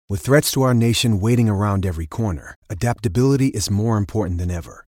With threats to our nation waiting around every corner, adaptability is more important than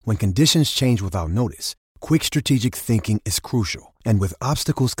ever. When conditions change without notice, quick strategic thinking is crucial. And with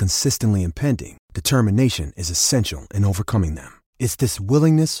obstacles consistently impending, determination is essential in overcoming them. It's this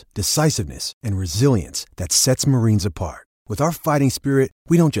willingness, decisiveness, and resilience that sets Marines apart. With our fighting spirit,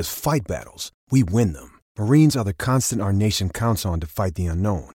 we don't just fight battles, we win them. Marines are the constant our nation counts on to fight the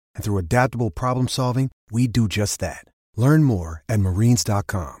unknown. And through adaptable problem solving, we do just that. Learn more at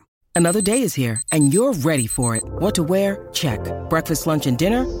marines.com. Another day is here, and you're ready for it. What to wear? Check. Breakfast, lunch, and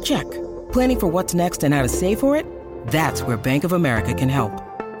dinner? Check. Planning for what's next and how to save for it? That's where Bank of America can help.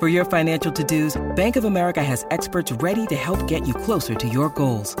 For your financial to-dos, Bank of America has experts ready to help get you closer to your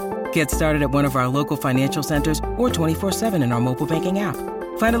goals. Get started at one of our local financial centers or 24/7 in our mobile banking app.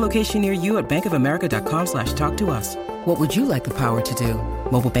 Find a location near you at bankofamerica.com/talktous. What would you like the power to do?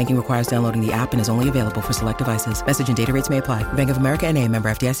 Mobile banking requires downloading the app and is only available for select devices. Message and data rates may apply. Bank of America N.A., member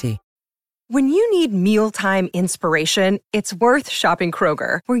FDIC. When you need mealtime inspiration, it's worth shopping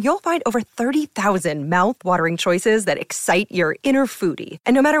Kroger, where you'll find over 30,000 mouth-watering choices that excite your inner foodie.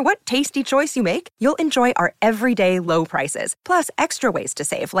 And no matter what tasty choice you make, you'll enjoy our everyday low prices, plus extra ways to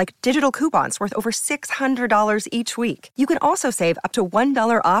save, like digital coupons worth over $600 each week. You can also save up to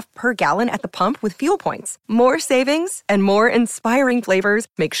 $1 off per gallon at the pump with fuel points. More savings and more inspiring flavors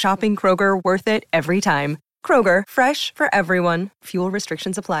make shopping Kroger worth it every time. Kroger, fresh for everyone. Fuel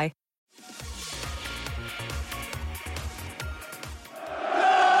restrictions apply.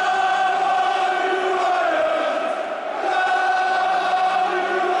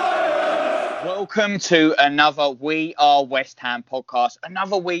 Welcome to another We Are West Ham podcast.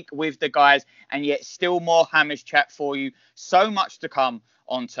 Another week with the guys, and yet still more Hammers chat for you. So much to come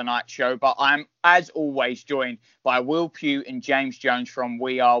on tonight's show, but I'm, as always, joined by Will Pugh and James Jones from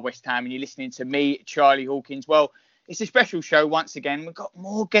We Are West Ham, and you're listening to me, Charlie Hawkins. Well, it's a special show once again. We've got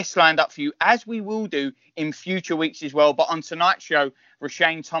more guests lined up for you, as we will do in future weeks as well. But on tonight's show,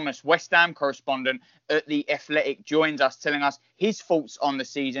 Roshane Thomas, West Ham correspondent at The Athletic, joins us, telling us his thoughts on the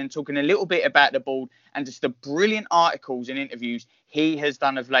season, talking a little bit about the board and just the brilliant articles and interviews he has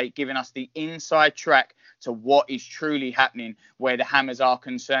done of late, giving us the inside track to what is truly happening where the Hammers are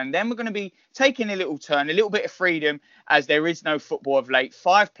concerned. Then we're going to be taking a little turn, a little bit of freedom, as there is no football of late.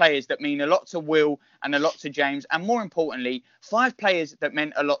 5 players that mean a lot to Will and a lot to James, and more importantly, 5 players that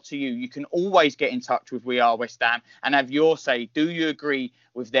meant a lot to you. You can always get in touch with We Are West Ham and have your say. Do you agree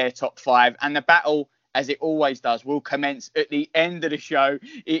with their top 5? And the battle, as it always does, will commence at the end of the show.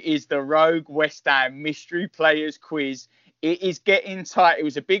 It is the Rogue West Ham Mystery Players Quiz. It is getting tight. It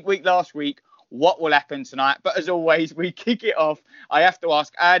was a big week last week. What will happen tonight? But as always, we kick it off. I have to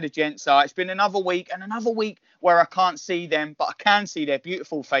ask how the gents are. It's been another week, and another week where I can't see them, but I can see their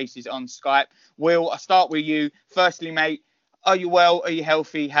beautiful faces on Skype. Will, I'll start with you. Firstly, mate, are you well? Are you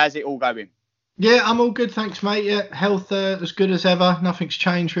healthy? How's it all going? Yeah, I'm all good, thanks, mate. Yeah, health as good as ever. Nothing's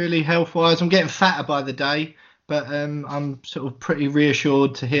changed really health-wise. I'm getting fatter by the day, but I'm sort of pretty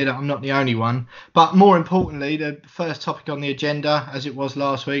reassured to hear that I'm not the only one. But more importantly, the first topic on the agenda, as it was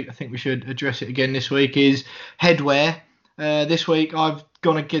last week, I think we should address it again this week, is headwear. This week I've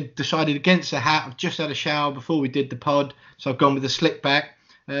decided against the hat. I've just had a shower before we did the pod, so I've gone with the slick back.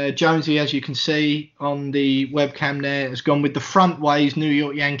 Jonesy, as you can see on the webcam there, has gone with the front ways New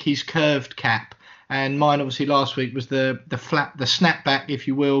York Yankees curved cap, and mine obviously last week was the snapback, if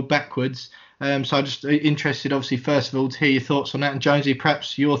you will, backwards. So I'm just interested, obviously, first of all, to hear your thoughts on that, and Jonesy,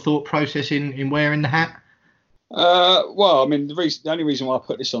 perhaps your thought process in wearing the hat. Well, I mean, the only reason why I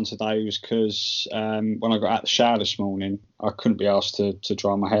put this on today was because when I got out of the shower this morning, I couldn't be asked to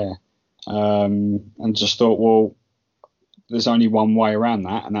dry my hair, and just thought, well, there's only one way around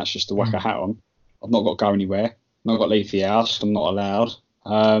that, and that's just to whack a hat on. I've not got to go anywhere. I've not got to leave the house. I'm not allowed.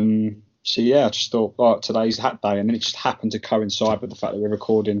 So, yeah, I just thought, right, today's hat day. And then it just happened to coincide with the fact that we're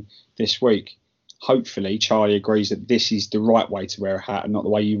recording this week. Hopefully, Charlie agrees that this is the right way to wear a hat and not the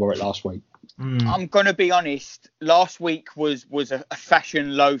way you wore it last week. I'm going to be honest. Last week was a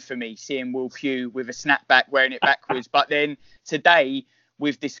fashion low for me, seeing Will Pugh with a snapback, wearing it backwards. But then today,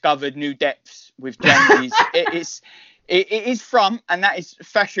 we've discovered new depths with James. It is front, and that is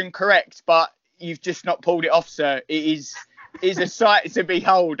fashion correct, but you've just not pulled it off, sir. It is a sight to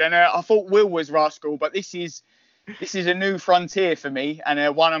behold. And I thought Will was rascal, but this is a new frontier for me,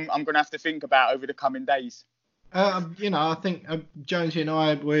 and one I'm going to have to think about over the coming days. I think Jonesy and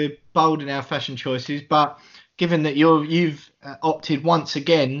I, we're bold in our fashion choices, but given that you've opted once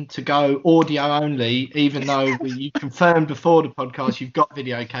again to go audio only, even though you confirmed before the podcast you've got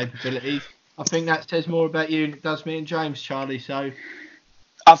video capabilities, I think that says more about you than it does me and James, Charlie. So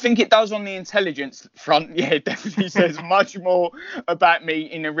I think it does on the intelligence front. Yeah, it definitely says much more about me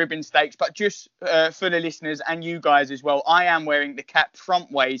in the ribbon stakes. But just for the listeners and you guys as well, I am wearing the cap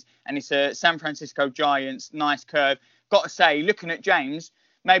front ways, and it's a San Francisco Giants nice curve. Got to say, looking at James,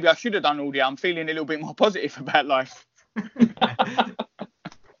 maybe I should have done audio. I'm feeling a little bit more positive about life.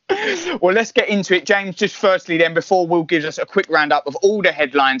 Well, let's get into it, James. Just firstly, then, before Will gives us a quick roundup of all the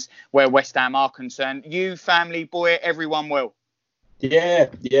headlines where West Ham are concerned. You, family, boy, everyone well? Yeah,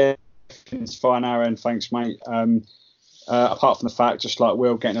 it's fine, Aaron. Thanks, mate. Apart from the fact, just like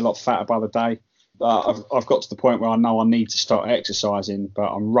Will, getting a lot fatter by the day. I've got to the point where I know I need to start exercising,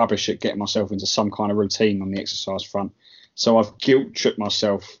 but I'm rubbish at getting myself into some kind of routine on the exercise front. So I've guilt-tripped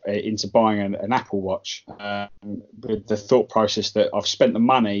myself into buying an Apple Watch with the thought process that I've spent the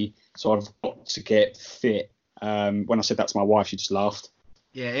money, so I've got to get fit. When I said that to my wife, she just laughed.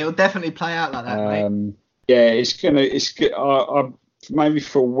 Yeah, it'll definitely play out like that, mate. Yeah, it's good. Maybe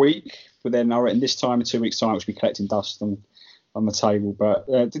for a week, but then I reckon this time in 2 weeks' time, we'll be collecting dust on the table. But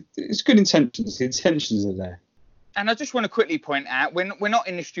it's good intentions. The intentions are there. And I just want to quickly point out, we're not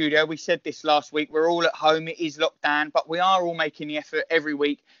in the studio. We said this last week. We're all at home. It is locked down, but we are all making the effort every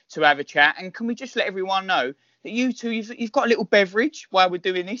week to have a chat. And can we just let everyone know that you two, you've got a little beverage while we're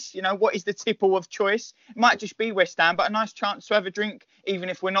doing this? You know, what is the tipple of choice? It might just be West Ham, but a nice chance to have a drink, even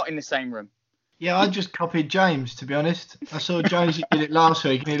if we're not in the same room. Yeah, I just copied James, to be honest. I saw Jonesy did it last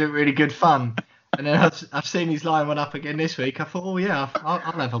week and he looked really good fun. And then I've seen his line one up again this week. I thought, oh yeah, I'll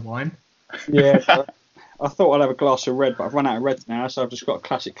have a wine. Yeah, I thought I'd have a glass of red, but I've run out of red now, so I've just got a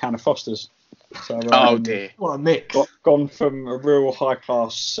classic can of Foster's. So, oh dear. What a mix. Gone from a real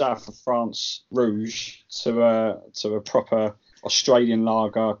high-class south of France rouge to a proper Australian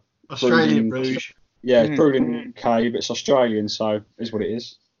lager. Australian rouge. Yeah, it's brewed in the UK, but it's Australian, so it is what it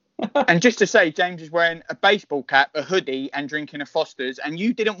is. And just to say, James is wearing a baseball cap, a hoodie, and drinking a Foster's. And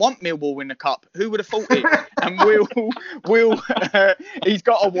you didn't want Millwall in the cup. Who would have thought it? And Will, he's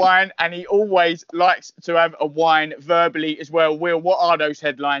got a wine, and he always likes to have a wine verbally as well. Will, what are those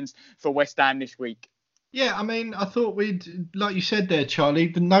headlines for West Ham this week? Yeah, I mean, I thought like you said there, Charlie,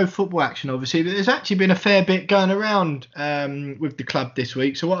 the no football action, obviously. But there's actually been a fair bit going around with the club this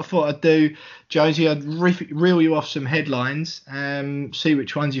week. So what I thought I'd do, Jonesy, I'd reel you off some headlines, see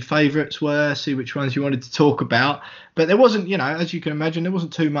which ones your favourites were, see which ones you wanted to talk about. But there wasn't, as you can imagine, there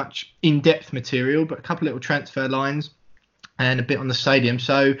wasn't too much in-depth material, but a couple little transfer lines and a bit on the stadium.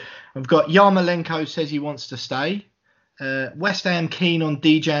 So I've got Yarmolenko says he wants to stay. West Ham keen on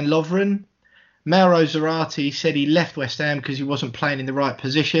Dejan Lovren. Mauro Zarate said he left West Ham because he wasn't playing in the right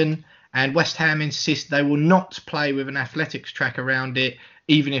position, and West Ham insist they will not play with an athletics track around it,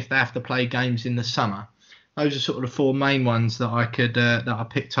 even if they have to play games in the summer. Those are sort of the four main ones that I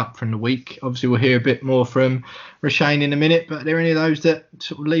picked up from the week. Obviously, we'll hear a bit more from Rashane in a minute, but are there any of those that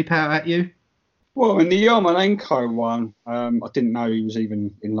sort of leap out at you? Well, in the Yarmolenko one, I didn't know he was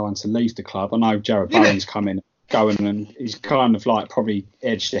even in line to leave the club. I know Jared Bowen's going, and he's kind of like probably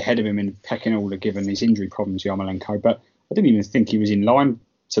edged ahead of him in pecking order given his injury problems, Yarmolenko. But I didn't even think he was in line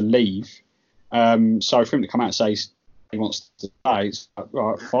to leave. So for him to come out and say he wants to stay, it's like,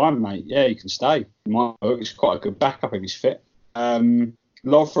 right, fine, mate. Yeah, you can stay. It's quite a good backup if he's fit.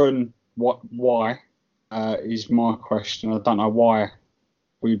 Lovren, why is my question. I don't know why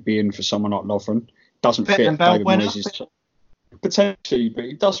we'd be in for someone like Lovren. Doesn't fit David Moyes' potentially, but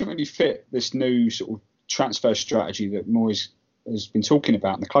he doesn't really fit this new sort of transfer strategy that Moyes has been talking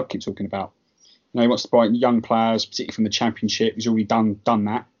about and the club keep talking about. He wants to buy young players, particularly from the Championship. He's already done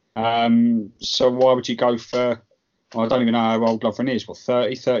that. So why would you go for, I don't even know how old Lovren is,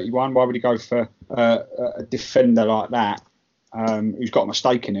 30, 31? Why would he go for a defender like that who's got a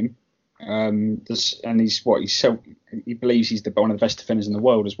mistake in him? And he believes he's one of the best defenders in the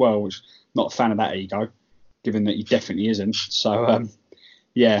world as well, which I'm not a fan of that ego, given that he definitely isn't. So,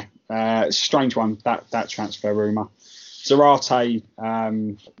 it's a strange one, that transfer rumour. Zarate,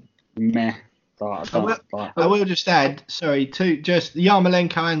 meh. I will just add, sorry, to just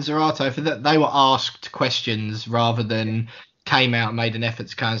Yarmolenko and Zarate, for that they were asked questions rather than came out and made an effort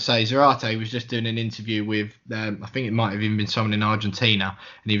to kind of say. Zarate was just doing an interview with, I think it might have even been someone in Argentina,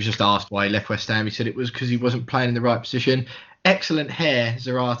 and he was just asked why he left West Ham. He said it was because he wasn't playing in the right position. Excellent hair,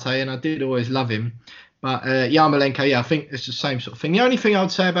 Zarate, and I did always love him. But Yarmolenko, I think it's the same sort of thing. The only thing I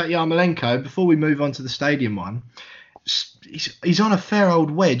would say about Yarmolenko, before we move on to the stadium one, he's on a fair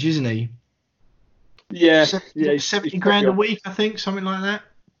old wedge, isn't he? Yeah. 70 grand a week, I think, something like that.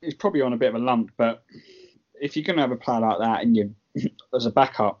 He's probably on a bit of a lump, but if you're going to have a player like that and you as a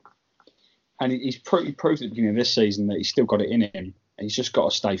backup, and he's proved at the beginning of this season that he's still got it in him, and he's just got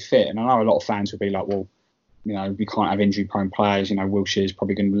to stay fit. And I know a lot of fans would be like, well, You know, we can't have injury-prone players. You know, Wilshire's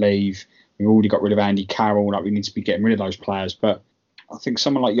probably going to leave. We've already got rid of Andy Carroll. Like, we need to be getting rid of those players. But I think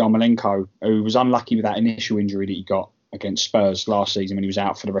someone like Yarmolenko, who was unlucky with that initial injury that he got against Spurs last season when he was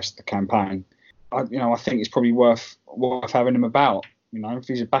out for the rest of the campaign, I think it's probably worth having him about. You know, if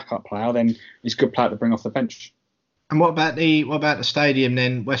he's a backup player, then he's a good player to bring off the bench. And what about the stadium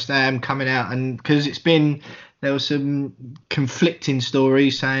then? West Ham coming out, and because there was some conflicting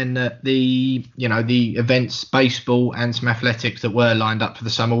stories saying that the events, baseball and some athletics that were lined up for the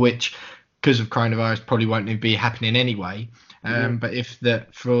summer, which because of coronavirus probably won't even be happening anyway. But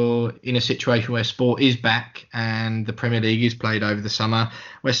in a situation where sport is back and the Premier League is played over the summer,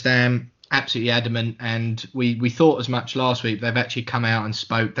 West Ham absolutely adamant, and we thought as much last week. They've actually come out and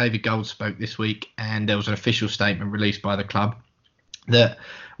spoke. David Gold spoke this week, and there was an official statement released by the club that,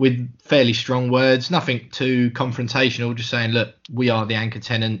 with fairly strong words, nothing too confrontational, just saying, look, we are the anchor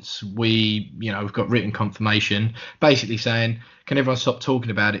tenants. We've got written confirmation, basically saying, can everyone stop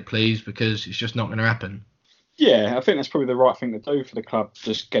talking about it, please, because it's just not going to happen. Yeah, I think that's probably the right thing to do for the club.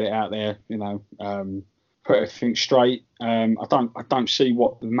 Just get it out there, put everything straight. I don't see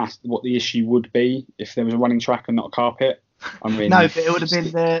what the issue would be if there was a running track and not a carpet. I mean, no, but it would have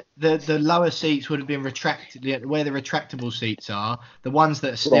been the lower seats would have been retracted, where the retractable seats are. The ones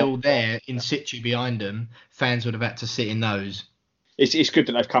that are still there in situ behind them, fans would have had to sit in those. It's good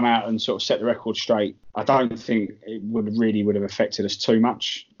that they've come out and sort of set the record straight. I don't think it would have affected us too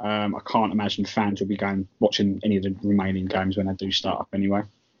much. I can't imagine fans will be watching any of the remaining games when they do start up anyway.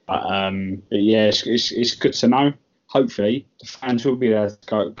 But yeah, it's good to know. Hopefully, the fans will be there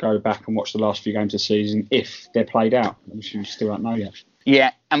to go back and watch the last few games of the season if they're played out, which we still don't know yet.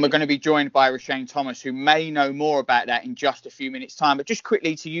 Yeah, and we're going to be joined by Roshane Thomas, who may know more about that in just a few minutes' time. But just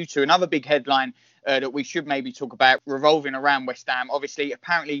quickly to you two, another big headline that we should maybe talk about revolving around West Ham. Obviously,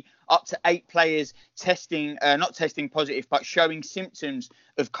 apparently up to 8 players not testing positive, but showing symptoms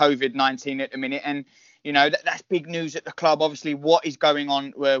of COVID-19 at the minute. And that's big news at the club. Obviously, what is going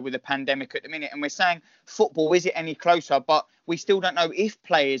on with the pandemic at the minute? And we're saying football, is it any closer? But we still don't know if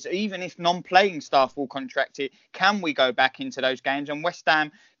players, even if non-playing staff will contract it. Can we go back into those games? And West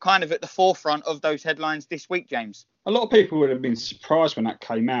Ham kind of at the forefront of those headlines this week, James. A lot of people would have been surprised when that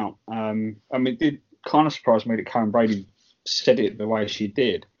came out. It did kind of surprise me that Karen Brady said it the way she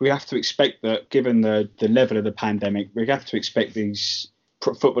did. We have to expect that, given the level of the pandemic, we have to expect these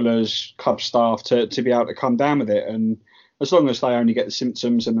footballers, club staff to be able to come down with it, and as long as they only get the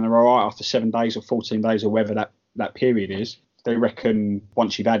symptoms and they're all right after 7 days or 14 days or whatever that period is, they reckon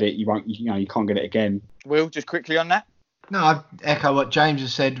once you've had it, you can't get it again. Will, just quickly on that. No, I echo what James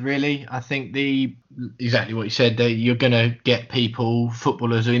has said, really. I think exactly what he said, that you're going to get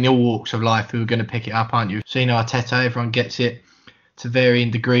footballers in all walks of life who are going to pick it up, aren't you? So, Arteta, everyone gets it to varying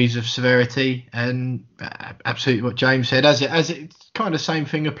degrees of severity, and absolutely what James said, as it kind of same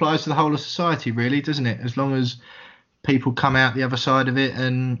thing applies to the whole of society, really, doesn't it? As long as people come out the other side of it,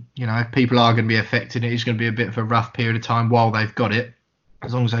 and if people are going to be affected, it's going to be a bit of a rough period of time while they've got it.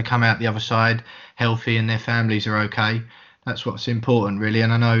 As long as they come out the other side healthy and their families are okay, that's what's important, really.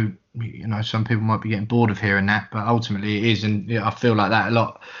 And I know some people might be getting bored of hearing that, but ultimately it is, and I feel like that a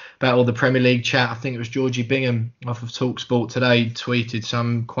lot about all the Premier League chat. I think it was Georgie Bingham off of TalkSport today tweeted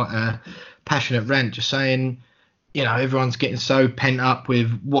some quite a passionate rant, just saying, everyone's getting so pent up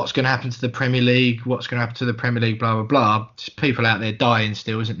with what's going to happen to the Premier League, blah, blah, blah. Just people out there dying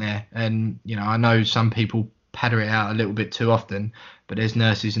still, isn't there? And, I know some people patter it out a little bit too often, but there's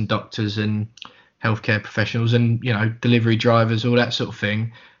nurses and doctors and healthcare professionals and, delivery drivers, all that sort of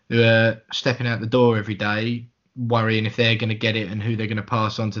thing, who are stepping out the door every day, worrying if they're going to get it and who they're going to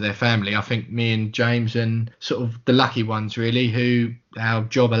pass on to their family. I think me and James and sort of the lucky ones, really, who our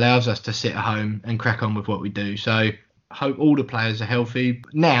job allows us to sit at home and crack on with what we do. So I hope all the players are healthy.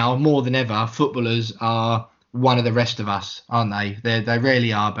 Now, more than ever, footballers are one of the rest of us, aren't they? They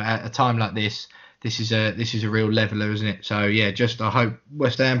really are. But at a time like this is a real leveler, isn't it? So yeah, I hope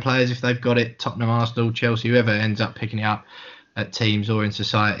West Ham players, if they've got it, Tottenham, Arsenal, Chelsea, whoever ends up picking it up at teams or in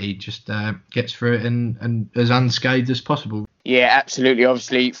society, just gets through it and as unscathed as possible. Yeah, absolutely.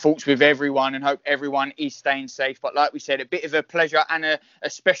 Obviously, thoughts with everyone, and hope everyone is staying safe. But like we said, a bit of a pleasure and a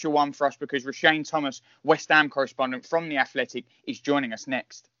special one for us, because Roshane Thomas, West Ham correspondent from The Athletic, is joining us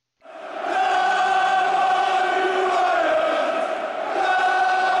next.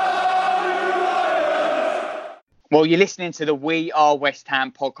 Well, you're listening to the We Are West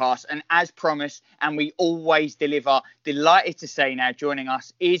Ham podcast, and as promised, and we always deliver, delighted to say now joining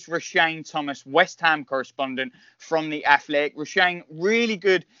us is Roshane Thomas, West Ham correspondent from The Athletic. Roshane, really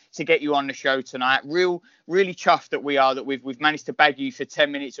good to get you on the show tonight. Really chuffed that we've managed to bag you for 10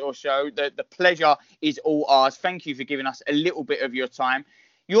 minutes or so. The pleasure is all ours. Thank you for giving us a little bit of your time.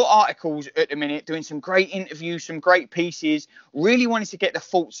 Your articles at the minute, doing some great interviews, some great pieces. Really wanted to get the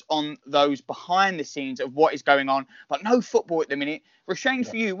thoughts on those behind the scenes of what is going on, but no football at the minute. Roshane,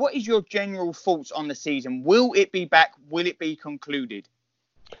 for you, what is your general thoughts on the season? Will it be back? Will it be concluded?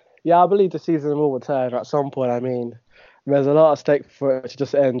 Yeah, I believe the season will return at some point. I mean, there's a lot at stake for it to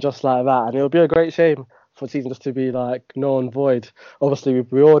just end just like that, and it would be a great shame for the season just to be like null and void. Obviously,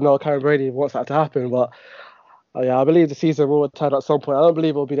 we all know Karen Brady wants that to happen, but yeah, I believe the season will return at some point. I don't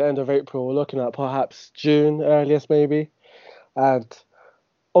believe it will be the end of April. We're looking at perhaps June earliest, maybe. And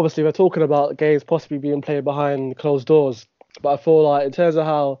obviously, we're talking about games possibly being played behind closed doors. But I feel like in terms of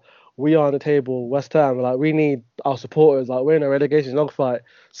how we are on the table, West Ham, like we need our supporters. Like we're in a relegation dogfight,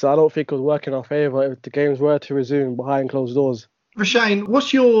 so I don't think it would work in our favour if the games were to resume behind closed doors. Roshane,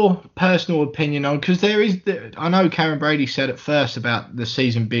 what's your personal opinion on, because I know Karen Brady said at first about the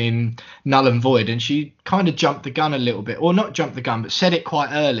season being null and void, and she kind of jumped the gun a little bit, or not jumped the gun, but said it quite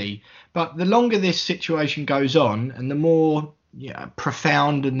early. But the longer this situation goes on, and the more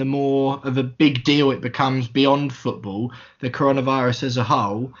profound and the more of a big deal it becomes beyond football, the coronavirus as a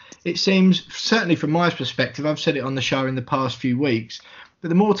whole, it seems, certainly from my perspective, I've said it on the show in the past few weeks, but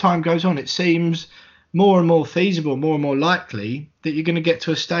the more time goes on, it seems more and more feasible, more and more likely that you're going to get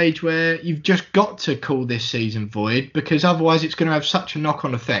to a stage where you've just got to call this season void, because otherwise it's going to have such a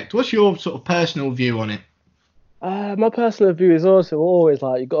knock-on effect. What's your sort of personal view on it? My personal view is also always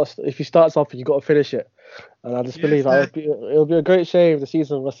like if you start something, you got to finish it, and I just believe like it'll be a great shame if the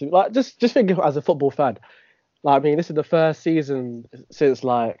season was like just think of it as a football fan. Like, I mean, this is the first season since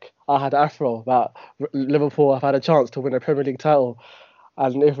like I had Afro that Liverpool have had a chance to win a Premier League title.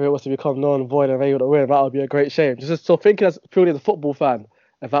 And if it was to become null and void and able to win, that would be a great shame. Just so thinking as purely as a football fan,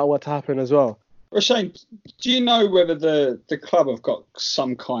 if that were to happen as well. Roshane, do you know whether the club have got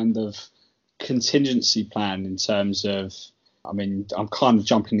some kind of contingency plan in terms of, I mean, I'm kind of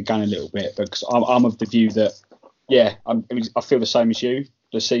jumping the gun a little bit, because I'm of the view that, I feel the same as you.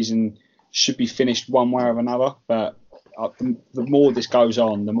 The season should be finished one way or another, but the more this goes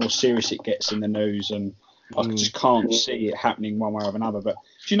on, the more serious it gets in the news, and I just can't see it happening one way or another. But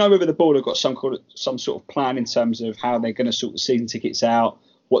do you know whether the board have got some sort of plan in terms of how they're going to sort the season tickets out,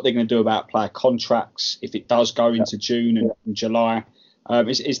 what they're going to do about player contracts if it does go into June and July?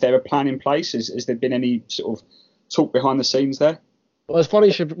 Is there a plan in place? Has there been any sort of talk behind the scenes there? Well, it's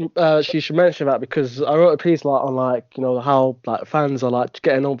funny she should mention that, because I wrote a piece on how like fans are like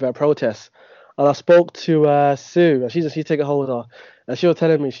getting on with their protests. And I spoke to Sue, and she's a season ticket holder, and she was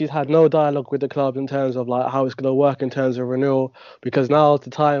telling me she's had no dialogue with the club in terms of like how it's going to work in terms of renewal, because now is the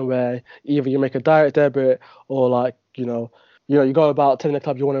time where either you make a direct debit or like you go about telling the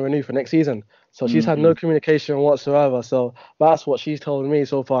club you want to renew for next season. So she's had no communication whatsoever. So that's what she's told me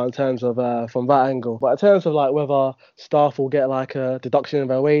so far in terms of from that angle. But in terms of like whether staff will get like a deduction in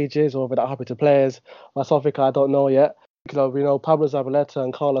their wages or whether that happens to players, that's something I don't know yet. We know Pablo Zabaleta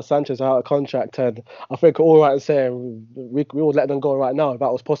and Carlos Sanchez are out of contract, and I think we're all right in saying we would let them go right now if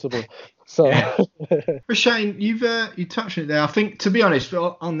that was possible. So, Roshane, you touched on it there. I think, to be honest,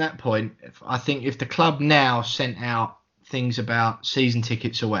 on that point, I think if the club now sent out things about season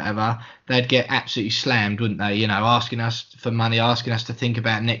tickets or whatever, they'd get absolutely slammed, wouldn't they? Asking us for money, asking us to think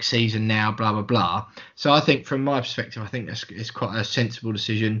about next season now, blah blah blah. So I think, from my perspective, I think it's quite a sensible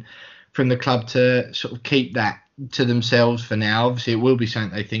decision from the club to sort of keep that to themselves for now. Obviously, it will be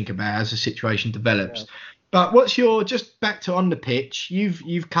something they think about as the situation develops. Yeah. But what's your, just back to on the pitch,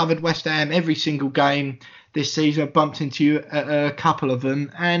 you've covered West Ham every single game this season. I've bumped into you at a couple of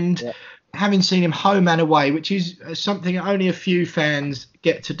them, and having seen him home and away, which is something only a few fans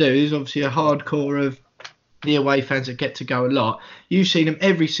get to do. There's obviously a hardcore of the away fans that get to go a lot. You've seen him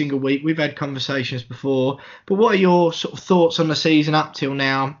every single week. We've had conversations before. But what are your sort of thoughts on the season up till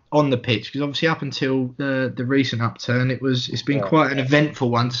now on the pitch? Because obviously up until the recent upturn, it's been quite an eventful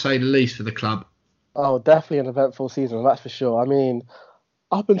one, to say the least, for the club. Oh, definitely an eventful season, that's for sure. I mean,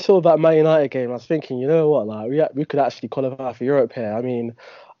 up until that Man United game, I was thinking, you know what, like we could actually qualify for Europe here. I mean,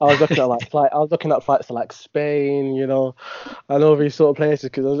 I was looking at flights to like Spain, and all these sort of places,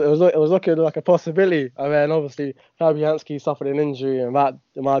 because it was looking like a possibility. I mean, obviously Fabianski suffered an injury, and that,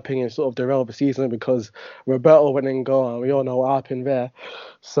 in my opinion, sort of derailed the season, because Roberto went in goal, and we all know what happened there.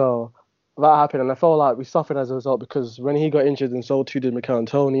 So that happened, and I felt like we suffered as a result, because when he got injured, and so too did Mikel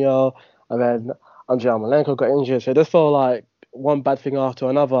Antonio. And then Andriy Yarmolenko got injured. So it just felt like one bad thing after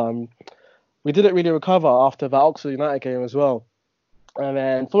another. And we didn't really recover after that Oxford United game as well. And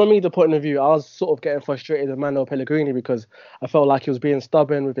then from a media point of view, I was sort of getting frustrated with Manuel Pellegrini because I felt like he was being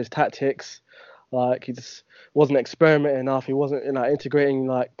stubborn with his tactics. Like he just wasn't experimenting enough. He wasn't integrating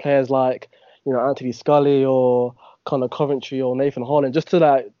like players like Anthony Scully or Connor Coventry or Nathan Holland just to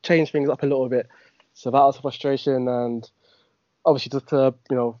like change things up a little bit. So that was a frustration, and obviously just to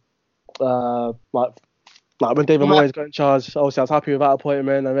like when David Moyes got in charge, obviously I was happy with that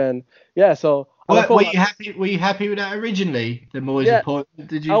appointment, and then so. Were you happy? Were you happy with that originally? The Moyes appointment?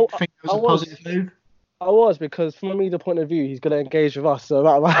 Did you think it was a positive move? I was, because from a media point of view, he's going to engage with us, so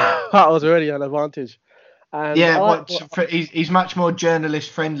that was already an advantage. And he's much more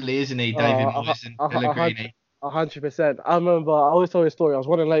journalist friendly, isn't he, David Moyes and Pellegrini? 100%. I remember, I always tell this story. I was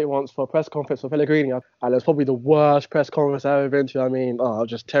running late once for a press conference for Pellegrini, and it was probably the worst press conference I've ever been to. I mean,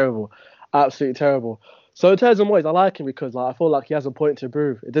 just terrible, absolutely terrible. So in terms of Moyes, I like him because I feel like he has a point to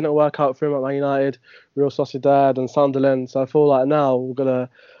prove. It didn't work out for him at Man United, Real Sociedad and Sunderland. So I feel like now we're going to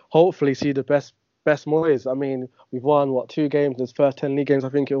hopefully see the best Moyes. I mean, we've won, 2 games in his first 10 league games, I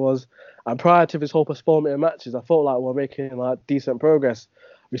think it was. And prior to this whole postponement in matches, I felt like we're making decent progress.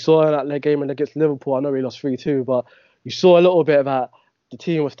 We saw in that game against Liverpool, I know we lost 3-2, but you saw a little bit that the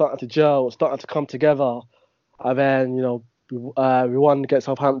team was starting to gel, was starting to come together. And then, we won against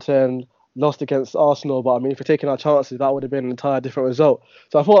Southampton, lost against Arsenal, but I mean, if we're taking our chances, that would have been an entire different result.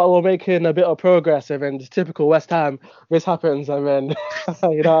 So I thought we're making a bit of progress, and then just typical West Ham, this happens, and then,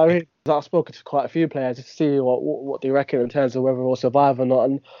 you know what I mean? I've spoken to quite a few players to see what they reckon in terms of whether we'll survive or not,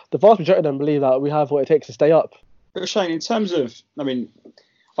 and the vast majority of them believe that we have what it takes to stay up. But Shane, in terms of,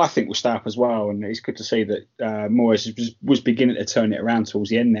 I think we'll stay up as well, and it's good to see that Moyes was beginning to turn it around towards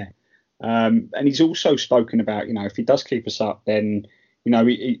the end there. And he's also spoken about, if he does keep us up, then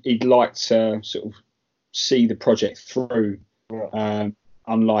he'd like to sort of see the project through,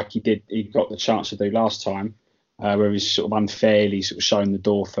 unlike he got the chance to do last time, where he's sort of unfairly sort of shown the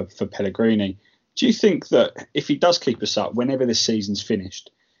door for Pellegrini. Do you think that if he does keep us up, whenever this season's finished,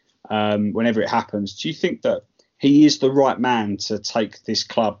 whenever it happens, do you think that he is the right man to take this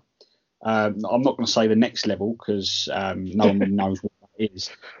club? I'm not going to say the next level because no one really knows what that is,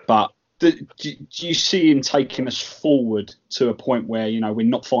 but do you see him taking us forward to a point where we're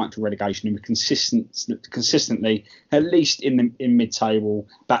not fighting for relegation and we're consistently at least in mid-table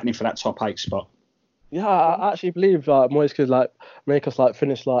battling for that top 8 spot? Yeah, I actually believe Moyes could make us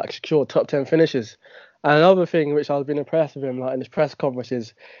finish secure top 10 finishes. And another thing which I've been impressed with him in his press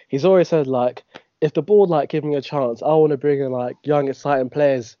conferences, he's always said if the board give me a chance, I want to bring in young exciting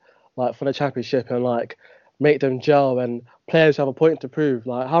players for the Championship and make them gel, and players who have a point to prove.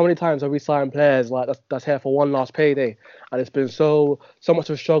 How many times have we signed players that's here for one last payday, and it's been so much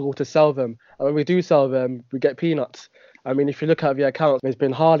of a struggle to sell them, and when we do sell them, we get peanuts. I mean, if you look at the accounts, there's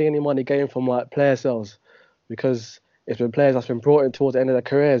been hardly any money gained from player sales, because it's been players that's been brought in towards the end of their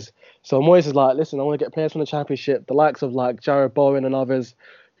careers. So Moyes is listen, I want to get players from the Championship, the likes of Jared Bowen and others,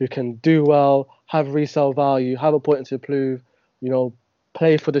 who can do well, have resale value, have a point to prove,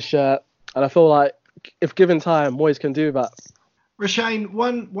 play for the shirt. And I feel if given time, Moyes can do that. Roshane,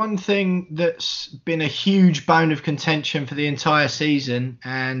 one thing that's been a huge bone of contention for the entire season,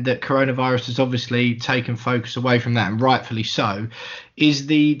 and that coronavirus has obviously taken focus away from that, and rightfully so, is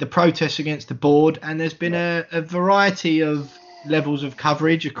the protests against the board. And there's been a variety of levels of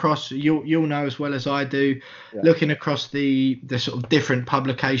coverage across, you'll know as well as I do, looking across the sort of different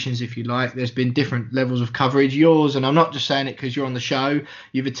publications, if you like. There's been different levels of coverage. Yours, and I'm not just saying it because you're on the show,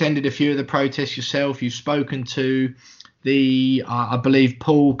 you've attended a few of the protests yourself. You've spoken to I believe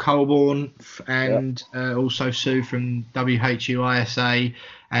Paul Colborne and also Sue from WHUISA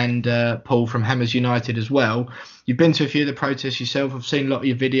and Paul from Hammers United as well. You've been to a few of the protests yourself. I've seen a lot of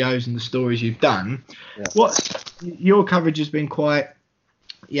your videos and the stories you've done. Your coverage has been quite,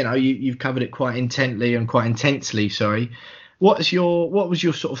 you've covered it quite intently and quite intensely. Sorry. What was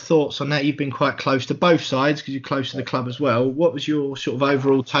your sort of thoughts on that? You've been quite close to both sides because you're close to the club as well. What was your sort of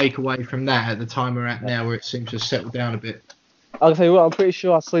overall takeaway from that at the time we're at now, where it seems to have settled down a bit? I'll tell you what, I'm pretty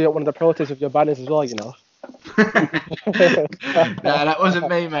sure I saw you at one of the protests with your banners as well, No, that wasn't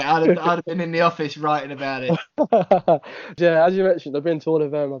me, mate. I'd have been in the office writing about it. Yeah, as you mentioned, I've been to all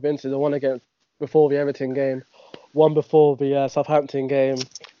of them. I've been to the one before the Everton game, one before the Southampton game.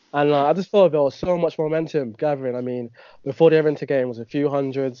 And I just thought there was so much momentum gathering. I mean, before the Everton game was a few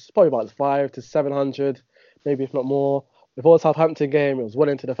hundreds, probably about 500 to 700, maybe if not more. Before the Southampton game, it was well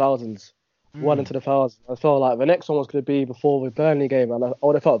into the thousands. Well into the thousands. I felt the next one was going to be before the Burnley game, and I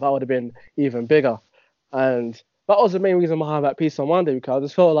would have felt that would have been even bigger. And that was the main reason behind that piece on Monday, because I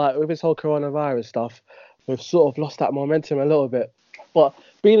just felt like with this whole coronavirus stuff, we've sort of lost that momentum a little bit. But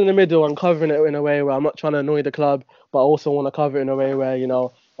being in the middle and covering it in a way where I'm not trying to annoy the club, but I also want to cover it in a way where, you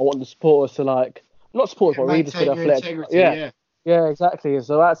know, I want the supporters to like, not supporters, but readers to their flex. Yeah, exactly.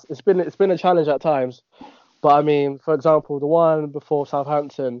 So it's been a challenge at times. But I mean, for example, the one before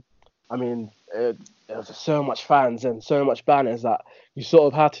Southampton, I mean, there was just so much fans and so much banners that you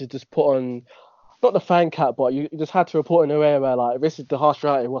sort of had to just put on, not the fan cap, but you just had to report in a way where like, this is the harsh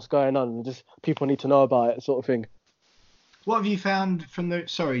reality of what's going on, and just people need to know about it, sort of thing. What have you found from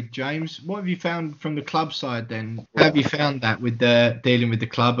James, what have you found from the club side then? How have you found that with dealing with the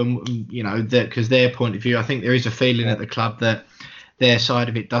club and, you know, because their point of view, I think there is a feeling at the club that their side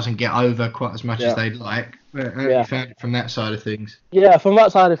of it doesn't get over quite as much as they'd like. How have you found it from that side of things? Yeah, from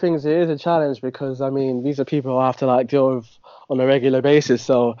that side of things, it is a challenge because, I mean, these are people I have to like deal with on a regular basis.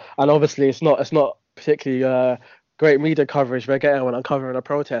 So, and obviously it's not particularly great media coverage we're getting when I'm covering a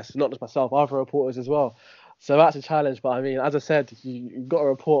protest. It's not just myself, other reporters as well. So that's a challenge. But I mean, as I said, you've got to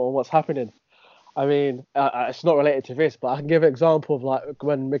report on what's happening. I mean, it's not related to this, but I can give an example of like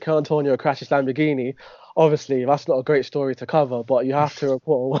when Mikel Antonio crashed his Lamborghini. Obviously, that's not a great story to cover, but you have to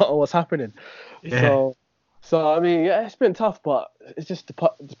report on what's happening. Yeah. So I mean, yeah, it's been tough, but it's just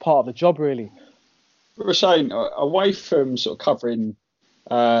part of the job, really. We were saying, away from sort of covering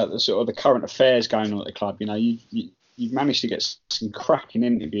the current affairs going on at the club, you know, you've managed to get some cracking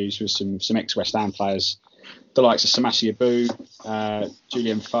interviews with some ex-West Ham players, the likes of Samasi Abu,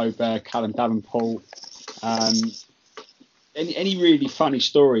 Julian Faubert, Callum Davenport. Any really funny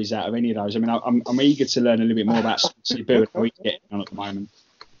stories out of any of those? I mean, I'm eager to learn a little bit more about Samasi Abu and how he's getting on at the moment.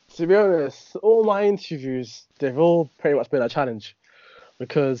 To be honest, all my interviews, they've all pretty much been a challenge,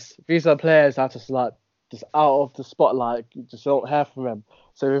 because these are players that are just out of the spotlight, you just don't hear from them.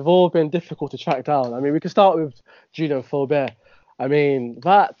 So they've all been difficult to track down. I mean, we can start with Julian Faubert. I mean,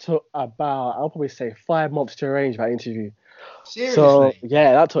 that took about, I'll probably say 5 months to arrange that interview. Seriously? So,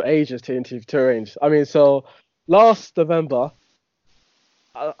 yeah, that took ages to arrange. I mean, so last November,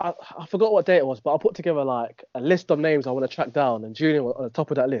 I forgot what date it was, but I put together like a list of names I want to track down, and Julian was on the top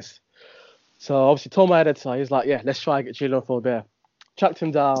of that list. So obviously told my editor, he's like, yeah, let's try and get Julian Faubert. Tracked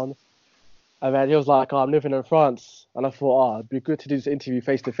him down, and then he was like, I'm living in France. And I thought, it'd be good to do this interview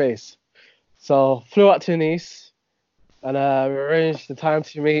face to face. So flew out to Nice, and we arranged the time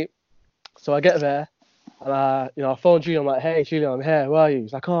to meet. So I get there, and I phone Julian. I'm like, hey Julian, I'm here. Where are you?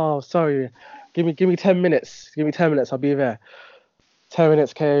 He's like, oh, sorry, give me 10 minutes. Give me 10 minutes, I'll be there. 10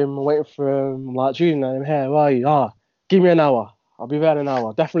 minutes came, I'm waiting for him. I'm like, Julian, I'm here. Where are you? Give me an hour. I'll be there in an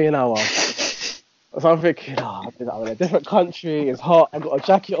hour. Definitely an hour. So I'm thinking, I'm in a different country. It's hot. I've got a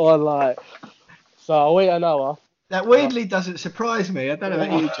jacket on. Like, so I wait an hour. That weirdly doesn't surprise me. I don't know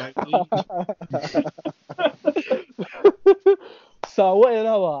about you, Jake. So I wait an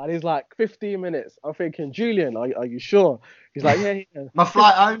hour, and he's like, 15 minutes. I'm thinking, Julian, are you sure? He's like, yeah. My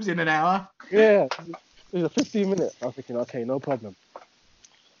flight home's in an hour. Yeah. It was 15 minutes. I'm thinking, okay, no problem.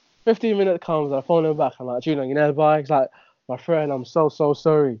 15 minutes comes, I phone him back. I'm like, Julian, you nearby? He's like, my friend, I'm so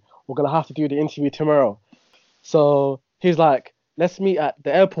sorry. We're going to have to do the interview tomorrow. So he's like, let's meet at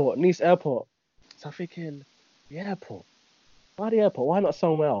the airport, Nice airport. So I'm thinking, the airport? Why the airport? Why not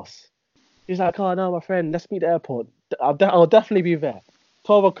somewhere else? He's like, oh, no, my friend, let's meet at the airport. I'll definitely be there.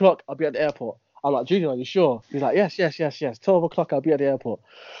 12 o'clock, I'll be at the airport. I'm like, Julian, are you sure? He's like, yes. 12 o'clock, I'll be at the airport.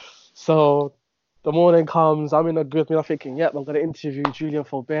 So the morning comes, I'm in a good mood. I'm thinking, yep, I'm going to interview Julian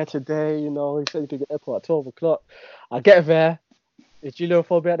Faubert today. You know, he said he could get to the airport at 12 o'clock. I get there. Is Julian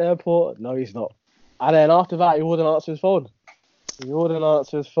Faubert at the airport? No, he's not. And then after that, he wouldn't answer his phone. No.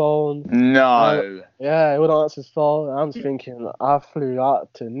 Yeah, he wouldn't answer his phone. I'm thinking, I flew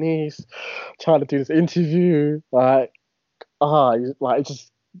out to Nice, trying to do this interview. It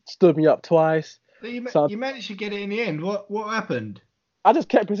just stood me up twice. You managed to get it in the end. What happened? I just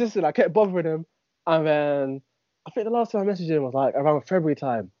kept persisting. I kept bothering him. And then I think the last time I messaged him was like around February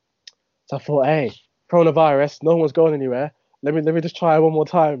time. So I thought, hey, coronavirus, no one's going anywhere. Let me just try one more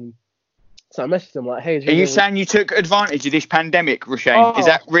time. So I messaged him like, hey, Are you saying you took advantage of this pandemic, Rushane? Is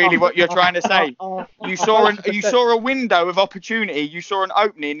that really what you're trying to say? You saw a window of opportunity, you saw an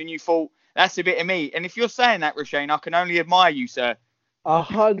opening, and you thought, that's a bit of me. And if you're saying that, Rushane, I can only admire you, sir.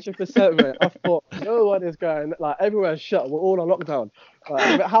 100%, mate. I thought, no one is going, like, everywhere's shut, we're all on lockdown.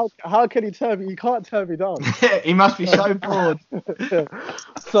 Like, how can he turn me? He can't turn me down. He must be so bored.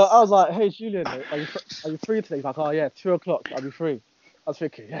 So I was like, hey, Julian, are you free today? He's like, oh yeah, 2 o'clock, I'll be free. I was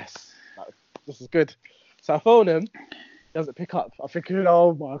thinking, yes, like, this is good. So I phone him, he doesn't pick up. I'm thinking,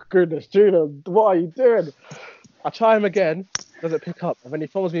 oh my goodness, Julian, what are you doing? I try him again, doesn't pick up. And then he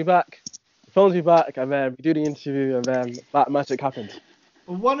phones me back, phones me back, and then we do the interview, and then that magic happened.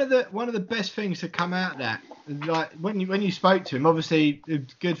 Well, one of the best things to come out of that, like when you spoke to him, obviously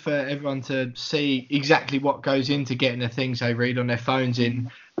it's good for everyone to see exactly what goes into getting the things they read on their phones in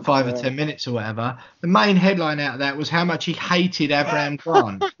 5 or 10 minutes or whatever. The main headline out of that was how much he hated Avram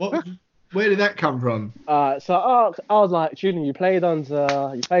Grant. Where did that come from? So I was like, Julian, you played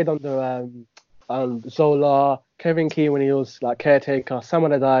under Zola, Kevin Key when he was like caretaker, Sam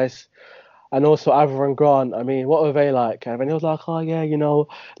Allardyce, and also Avram Grant. I mean, what were they like? And he was like, oh yeah, you know,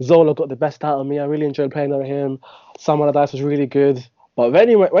 Zola got the best out of me. I really enjoyed playing under him. Sam Allardyce was really good. But when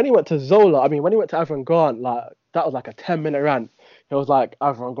he went to Zola, I mean, when he went to Avram Grant, like that was like a 10-minute rant. He was like,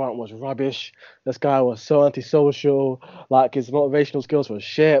 Avram Grant was rubbish. This guy was so antisocial. Like his motivational skills were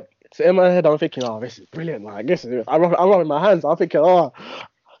shit. So in my head, I'm thinking, oh, this is brilliant. Like this is, I'm rubbing my hands. I'm thinking, oh,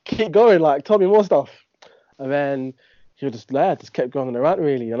 keep going. Like tell me more stuff. And then he just kept going on the rant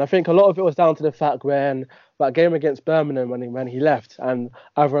really. And I think a lot of it was down to the fact when that game against Birmingham when he left and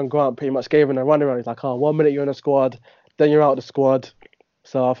Avram Grant pretty much gave him a run around. He's like, oh, 1 minute you're in the squad, then you're out of the squad.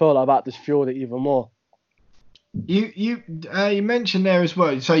 So I felt like that just fueled it even more. You mentioned there as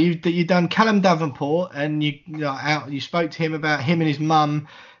well. So you done Callum Davenport, and you spoke to him about him and his mum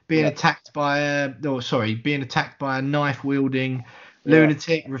being attacked by a knife wielding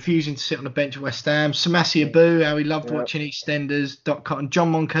lunatic, refusing to sit on the bench at West Ham. Samasi Abu, how he loved watching EastEnders.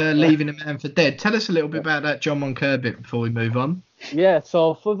 John Moncur leaving a man for dead. Tell us a little bit about that John Moncur bit before we move on. Yeah,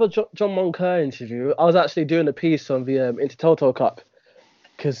 so for the John Moncur interview, I was actually doing a piece on the Intertoto Cup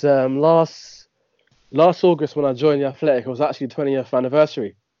because last August when I joined the Athletic, it was actually the 20th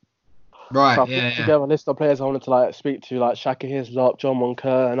anniversary. Right, so I put together a list of players I wanted to like speak to, like Shaka Hislop, John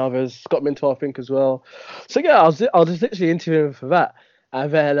Moncur, and others. Scott Minto, I think, as well. So yeah, I was just literally interviewing him for that,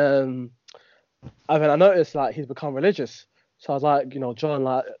 and then I noticed like he's become religious. So I was like, you know, John,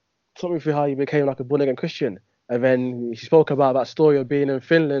 like, talk me through how you became like a born again Christian. And then he spoke about that story of being in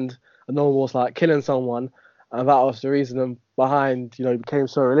Finland and no one was like killing someone, and that was the reason behind, you know, he became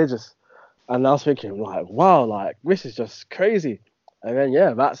so religious. And I was thinking, like, wow, like this is just crazy. And then,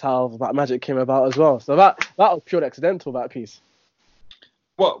 yeah, that's how that magic came about as well. So that was purely accidental, that piece.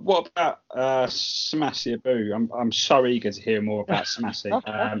 What about Samasi Abu? I'm so eager to hear more about Samasi.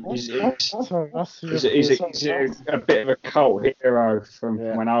 He's a bit of a cult hero from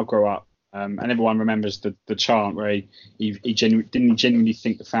when I grew up. And everyone remembers the chant where he genuinely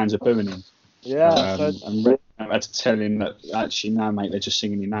think the fans are booing him. Yeah. And I had to tell him that, actually, no, mate, they're just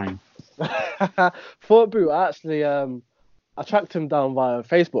singing your name. For Abu, I tracked him down via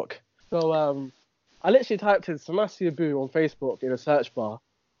Facebook. So I literally typed in Samasi Abu on Facebook in a search bar,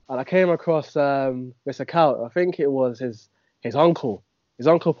 and I came across this account. I think it was his uncle. His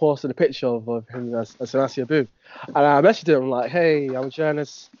uncle posted a picture of him as Samasi Abu. And I messaged him like, hey, I'm a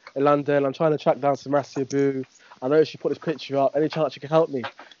journalist in London. I'm trying to track down Samasi Abu. I noticed you put this picture up. Any chance you can help me?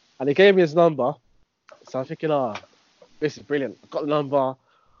 And he gave me his number. So I'm thinking, this is brilliant. I've got the number.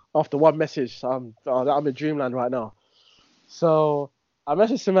 After one message, I'm in dreamland right now. So I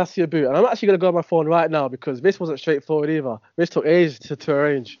messaged Samasi Abu, and I'm actually going to go on my phone right now because this wasn't straightforward either. This took ages to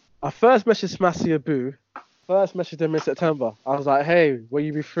arrange. I first messaged Samasi Abu, messaged him in September. I was like, hey, will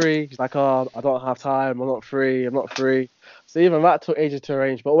you be free? He's like, oh, I don't have time. I'm not free. So even that took ages to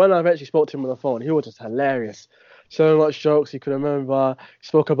arrange. But when I eventually spoke to him on the phone, he was just hilarious. So much jokes he could remember. He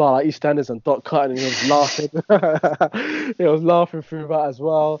spoke about like EastEnders and Dot Cutting, and he was laughing. He was laughing through that as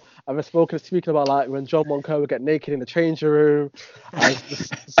well. And we're speaking about like when John Moncur would get naked in the changing room, and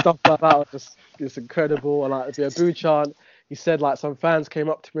just stuff like that was just incredible. And like the Abu chant, he said like some fans came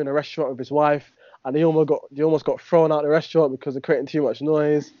up to me in a restaurant with his wife, and he almost got thrown out of the restaurant because they're creating too much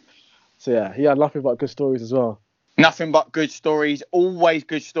noise. So yeah, he had nothing but good stories as well. Nothing but good stories. Always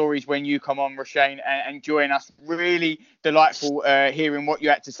good stories when you come on, Roshane, and join us. Really delightful hearing what you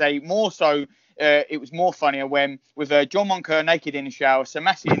had to say. More so, it was more funnier when with John Moncur naked in the shower,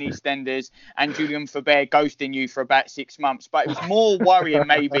 Samasi in EastEnders, and Julian Faber ghosting you for about 6 months. But it was more worrying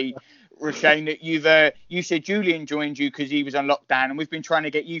maybe, Roshane, that you said Julian joined you because he was on lockdown, and we've been trying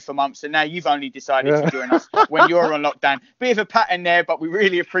to get you for months, and now you've only decided to join us when you're on lockdown. Bit of a pattern there, but we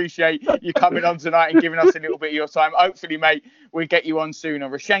really appreciate you coming on tonight and giving us a little bit of your time. Hopefully, mate, we'll get you on sooner.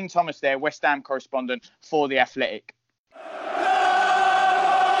 Roshane Thomas there, West Ham correspondent for The Athletic.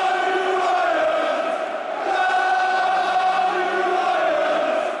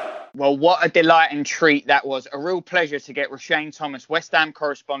 Well, what a delight and treat that was. A real pleasure to get Roshane Thomas, West Ham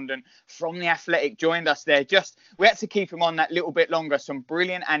correspondent from The Athletic, joined us there. We had to keep him on that little bit longer. Some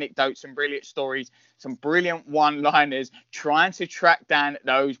brilliant anecdotes, some brilliant stories, some brilliant one-liners, trying to track down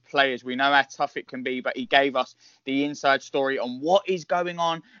those players. We know how tough it can be, but he gave us the inside story on what is going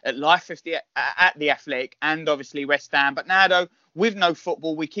on at life at The Athletic and obviously West Ham. But now, though, with no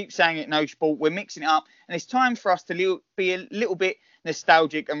football, we keep saying it, no sport, we're mixing it up. And it's time for us to be a little bit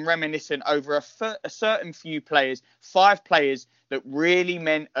nostalgic and reminiscent over a certain few players, 5 players that really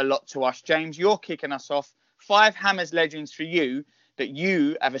meant a lot to us. James, you're kicking us off. 5 Hammers legends for you that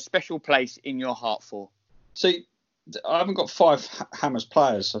you have a special place in your heart for. See, I haven't got 5 Hammers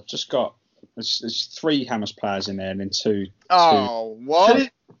players. I've just got there's 3 Hammers players in there and then 2. Oh, what?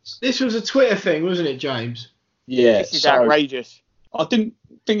 So this was a Twitter thing, wasn't it, James? Yeah. This is outrageous.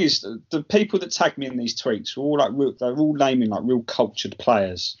 Thing is, the people that tag me in these tweets were all they're all naming like real cultured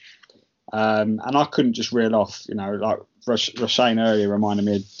players, and I couldn't just reel off, like Roshane earlier reminded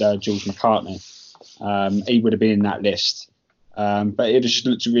me of George McCartney. He would have been in that list, but it just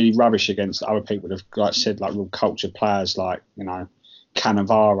looked really rubbish against other people that have said real cultured players like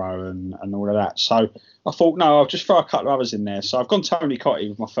Cannavaro and all of that. So I thought, no, I'll just throw a couple of others in there. So I've gone Tony Cottee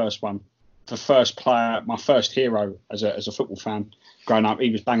with my first one. The first player, my first hero as a football fan growing up.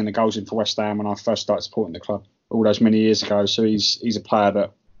 He was banging the goals in for West Ham when I first started supporting the club all those many years ago. So he's a player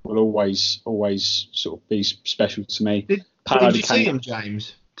that will always sort of be special to me. Did you see him,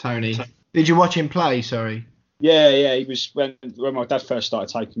 James? Tony? Did you watch him play? Sorry. Yeah. He was when my dad first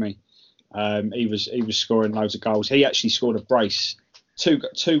started taking me. He was scoring loads of goals. He actually scored a brace,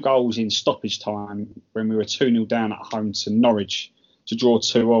 two goals in stoppage time when we were 2-0 down at home to Norwich to draw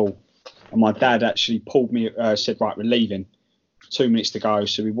 2-2. And my dad actually pulled me, said, right, we're leaving. 2 minutes to go.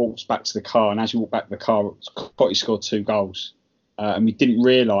 So we walked back to the car. And as we walked back to the car, Cottee scored 2 goals. And we didn't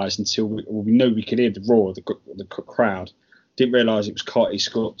realise until we knew we could hear the roar of the crowd. Didn't realise it was Cottee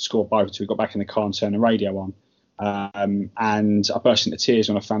scored both. So we got back in the car and turned the radio on. And I burst into tears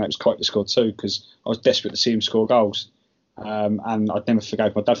when I found out it was Cottee that scored 2 because I was desperate to see him score goals. And I'd never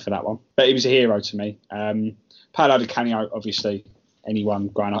forgave my dad for that one. But he was a hero to me. Paolo Di Canio, obviously. Anyone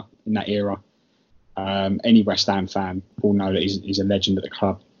growing up in that era, any West Ham fan will know that he's a legend at the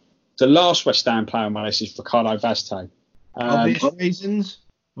club. The last West Ham player on my list is Ricardo Vazte. Obvious reasons,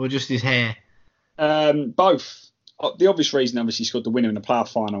 or just his hair? Both. The obvious reason, obviously, he scored the winner in the playoff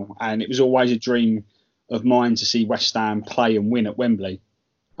final, and it was always a dream of mine to see West Ham play and win at Wembley.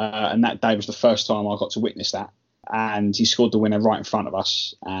 And that day was the first time I got to witness that. And he scored the winner right in front of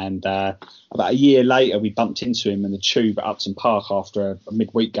us. And about a year later, we bumped into him in the tube at Upton Park after a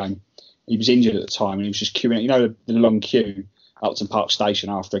midweek game. He was injured at the time and he was just queuing. The long queue at Upton Park station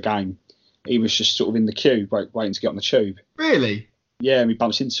after a game. He was just sort of in the queue waiting to get on the tube. Really? Yeah, and we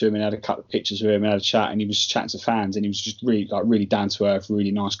bumped into him and had a couple of pictures with him and had a chat. And he was chatting to fans and he was just really down to earth,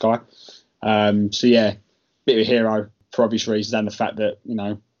 really nice guy. So yeah, bit of a hero for obvious reasons and the fact that,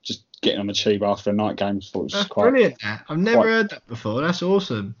 just getting on the tube after a night game. That's brilliant. I've never heard that before. That's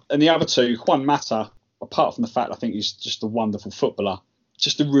awesome. And the other 2, Juan Mata, apart from the fact I think he's just a wonderful footballer,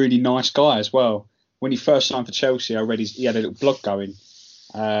 just a really nice guy as well. When he first signed for Chelsea, I read he had a little blog going,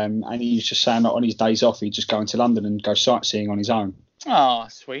 and he was just saying that on his days off he'd just go into London and go sightseeing on his own. Oh,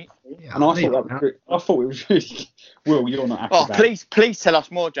 sweet. Yeah, and I thought it was really. Will, you're not happy about it. Please tell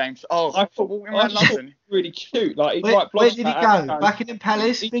us more, James. Oh, I thought walking around London. Really cute. Where did he go? Buckingham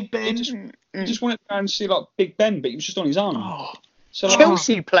Palace, Big Ben. He just wanted to go and see Big Ben, but he was just on his own. Oh. So,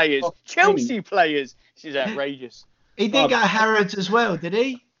 Chelsea players. This is outrageous. He did go to Harrods as well, did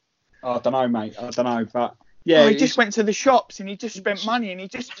he? I don't know, mate. I don't know, but yeah. He just went to the shops and he just spent money and he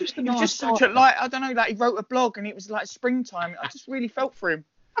was just such a I don't know, he wrote a blog and it was like springtime. I just really felt for him.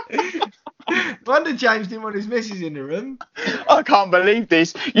 Wonder James didn't want his missus in the room. I can't believe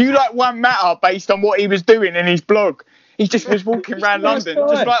this. You Juan Mata based on what he was doing in his blog. He just was walking around London,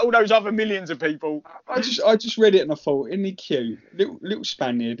 just like all those other millions of people. I just read it and I thought, isn't he cute? Little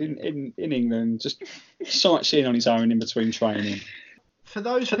Spaniard in England, just sightseeing on his own in between training. For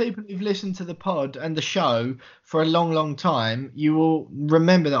those people who've listened to the pod and the show for a long, long time, you will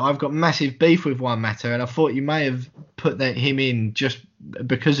remember that I've got massive beef with Juan Mata, and I thought you may have put him in just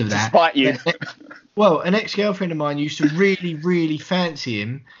because of that. Despite you. Well, an ex-girlfriend of mine used to really, really fancy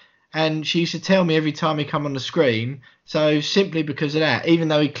him, And she used to tell me every time he come on the screen. So simply because of that, even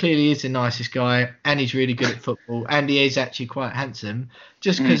though he clearly is the nicest guy and he's really good at football and he is actually quite handsome,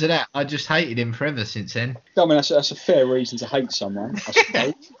 just because of that, I just hated him forever since then. I mean, that's a fair reason to hate someone, I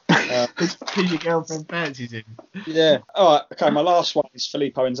suppose. Because your girlfriend fancies him. Yeah. All right. Okay. My last one is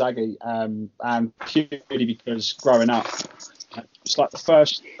Filippo Inzaghi, and purely because growing up, it's like the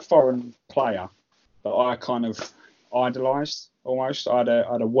first foreign player that I kind of idolised almost. I had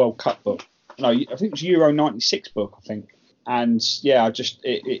a World Cup book. No, I think it was Euro '96 book, I think. And yeah,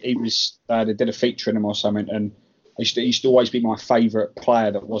 he was, they did a feature in him or something, and he used to always be my favourite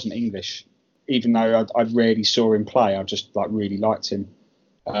player that wasn't English. Even though I rarely saw him play, I just like really liked him.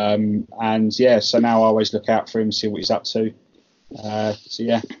 And yeah, so now I always look out for him, see what he's up to. So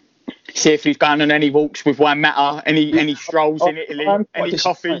yeah. See if he's going on any walks with Juan Mata, any strolls in Italy, any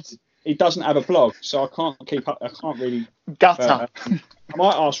coffees. He doesn't have a blog, so I can't keep up. I can't really. Gutter. I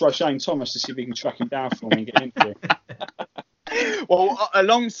might ask Roshane Thomas to see if he can track him down for me and get into it. Well,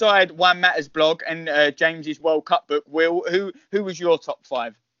 alongside Juan Mata's blog and James's World Cup book, Will, who was your top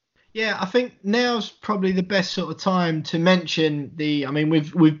 5? Yeah, I think now's probably the best sort of time to mention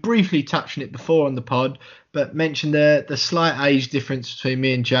we've briefly touched on it before on the pod, but mention the slight age difference between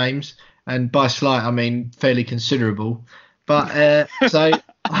me and James, and by slight I mean fairly considerable. But so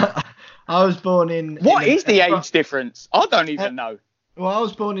I was born in. What is the age difference? I don't even know. Well, I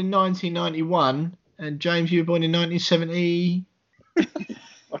was born in 1991, and James, you were born in 1970.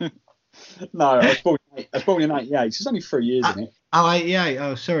 No, I was born in 88. It's only 3 years, isn't it? Oh, 88.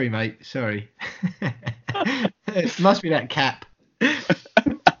 Oh, sorry, mate. Sorry. It must be that cap.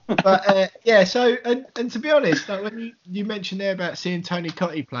 But yeah, so and to be honest, like when you mentioned there about seeing Tony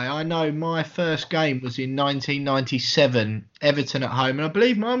Cottee play, I know my first game was in 1997, Everton at home, and I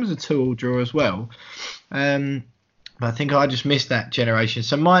believe mine was a 2-2 draw as well. But I think I just missed that generation.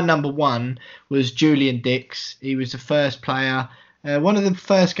 So my number 1 was Julian Dix. He was the first player. One of the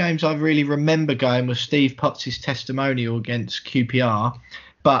first games I really remember going was Steve Potts' testimonial against QPR.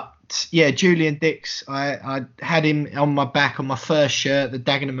 But yeah, Julian Dix, I had him on my back on my first shirt, the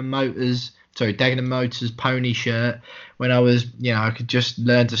Dagenham Motors pony shirt, when I was, I could just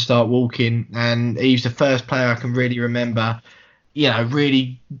learn to start walking. And he's the first player I can really remember,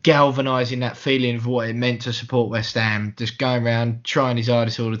 really galvanising that feeling of what it meant to support West Ham, just going around trying his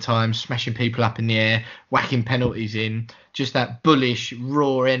hardest all the time, smashing people up in the air, whacking penalties in, just that bullish,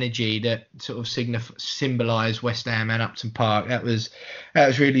 raw energy that sort of symbolised West Ham and Upton Park. That was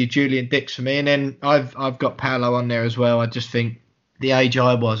really Julian Dix for me. And then I've got Paolo on there as well. I just think the age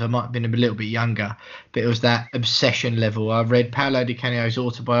I might have been a little bit younger, but it was that obsession level. I read Paolo Di Canio's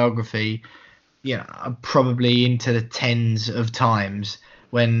autobiography, probably into the tens of times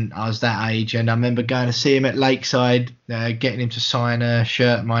when I was that age. And I remember going to see him at Lakeside, getting him to sign a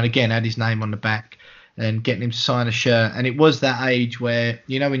shirt of mine. Again, had his name on the back, and getting him to sign a shirt. And it was that age where,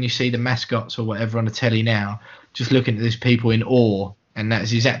 when you see the mascots or whatever on the telly now, just looking at these people in awe. And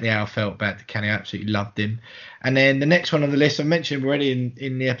that's exactly how I felt about Di Canio. I absolutely loved him. And then the next one on the list, I mentioned already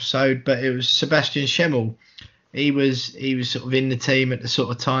in the episode, but it was Sebastian Schemmel. He was sort of in the team at the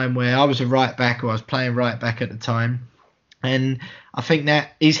sort of time where I was a right back, or I was playing right back at the time. And I think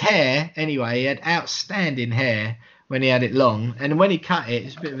that his hair, anyway, he had outstanding hair when he had it long. And when he cut it,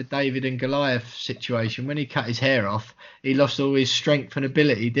 it's a bit of a David and Goliath situation. When he cut his hair off, he lost all his strength and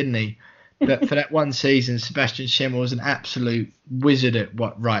ability, didn't he? But for that one season, Sebastian Schemmel was an absolute wizard at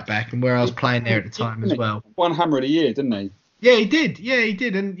right back, and where I was playing there at the time as well. One hammer of the year, didn't he? Yeah, he did.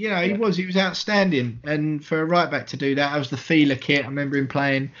 And, he was outstanding. And for a right back to do that, I was the feeler kit. I remember him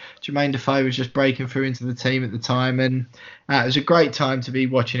playing. Jermaine Defoe was just breaking through into the team at the time. And it was a great time to be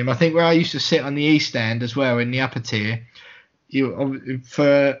watching him. I think where I used to sit on the East Stand as well, in the upper tier,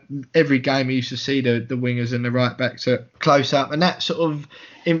 for every game, I used to see the wingers and the right backs close up. And that sort of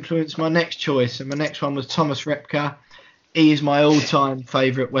influenced my next choice. And my next one was Thomas Repka. He is my all-time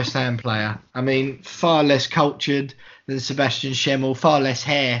favourite West Ham player. I mean, far less cultured than Sebastian Schemmel, far less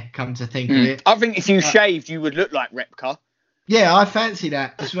hair, come to think of it. I think if you shaved, you would look like Repka. Yeah, I fancy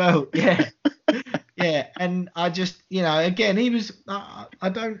that as well. Yeah. Yeah, and I just, again, he was,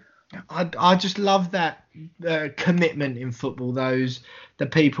 I just love that commitment in football, the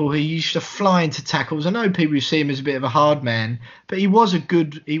people who used to fly into tackles. I know people who see him as a bit of a hard man, but he was a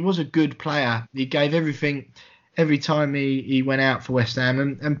good player. He gave everything every time he went out for West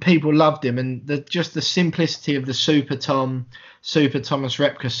Ham, and people loved him. And just the simplicity of the Super Thomas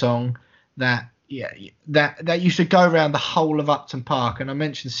Repka song that used to go around the whole of Upton Park. And I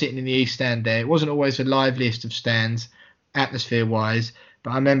mentioned sitting in the East Stand there. It wasn't always the liveliest of stands, atmosphere-wise,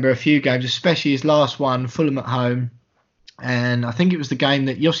 but I remember a few games, especially his last one, Fulham at home. And I think it was the game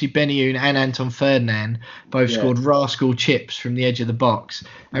that Yossi Benayoun and Anton Ferdinand both scored rascal chips from the edge of the box.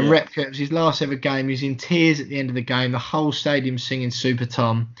 And Repka, it was his last ever game. He was in tears at the end of the game. The whole stadium singing Super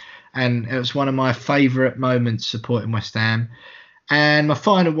Tom. And it was one of my favourite moments supporting West Ham. And my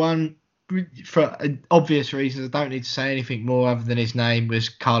final one, for obvious reasons, I don't need to say anything more other than his name, was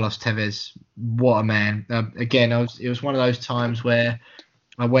Carlos Tevez. What a man. Again, it was one of those times where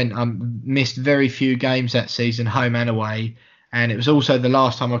I missed very few games that season, home and away. And it was also the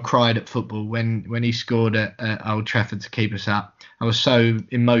last time I cried at football when he scored at Old Trafford to keep us up. I was so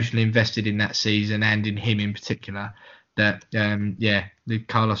emotionally invested in that season and in him in particular that, the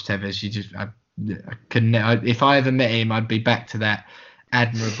Carlos Tevez, I couldn't. If I ever met him, I'd be back to that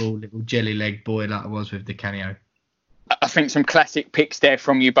admirable little jelly leg boy like I was with Di Canio. I think some classic picks there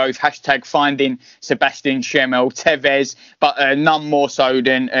from you both. # finding Sebastian Schemmel, Tevez, but none more so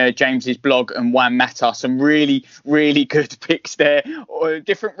than James's blog and Juan Mata. Some really, really good picks there.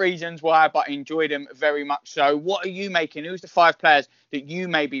 Different reasons why, but I enjoyed them very much so. What are you making? Who's the 5 players that you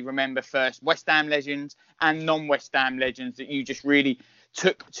maybe remember first? West Ham legends and non-West Ham legends that you just really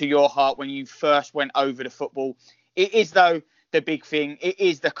took to your heart when you first went over to football? It is, though, the big thing. It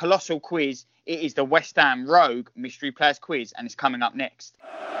is the colossal quiz. It is the West Ham Rogue Mystery Players Quiz, and it's coming up next.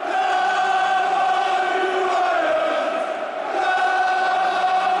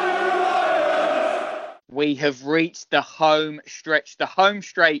 We have reached the home stretch,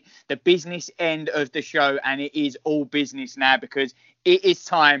 the business end of the show, and it is all business now because it is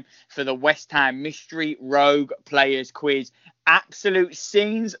time for the West Ham Mystery Rogue Players Quiz. Absolute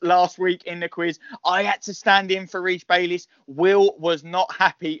scenes last week in the quiz. I had to stand in for Reece Bayliss. Will was not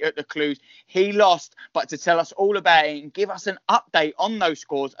happy at the clues. He lost, but to tell us all about it and give us an update on those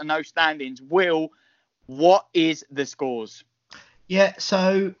scores and those standings, Will, what is the scores? Yeah,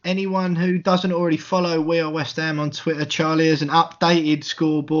 so anyone who doesn't already follow We Are West Ham on Twitter, Charlie has an updated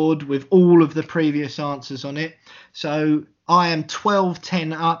scoreboard with all of the previous answers on it. So I am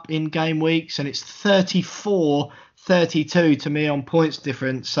 12-10 up in game weeks, and it's 34-32 to me on points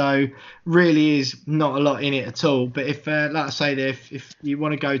difference. So really is not a lot in it at all. But if, like I say there, if you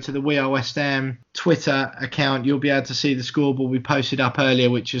want to go to the We Are West Ham Twitter account, you'll be able to see the scoreboard we posted up earlier,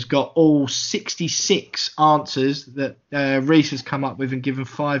 which has got all 66 answers that Reece has come up with and given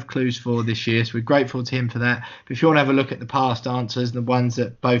 5 clues for this year. So we're grateful to him for that. But if you want to have a look at the past answers, the ones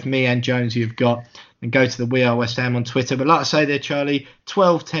that both me and Jonesy have got, and go to the We Are West Ham on Twitter. But like I say there, Charlie,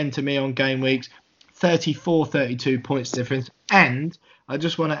 12-10 to me on game weeks, 34-32 points difference. And I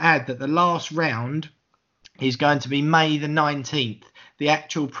just want to add that the last round is going to be May the 19th. The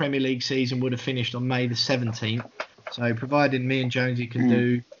actual Premier League season would have finished on May the 17th. So provided me and Jonesy can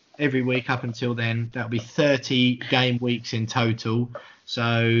do every week up until then, that'll be 30 game weeks in total.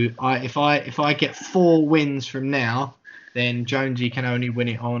 So if I get 4 wins from now, then Jonesy can only win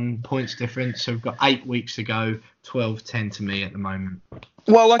it on points difference. So we've got 8 weeks to go, 12-10 to me at the moment.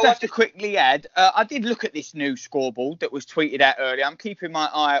 Well, I'd have to quickly add, I did look at this new scoreboard that was tweeted out earlier. I'm keeping my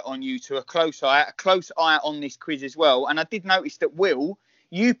eye on you to a close eye on this quiz as well. And I did notice that, Will,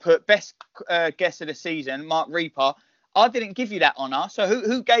 you put best guess of the season, Mark Reaper. I didn't give you that honour. So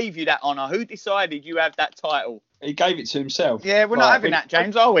who gave you that honour? Who decided you have that title? He gave it to himself. Yeah, we're not having that,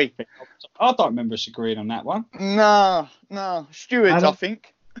 James, are we? I don't remember us agreeing on that one. No. Stewards, I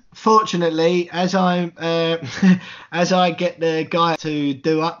think. Fortunately, as I get the guy to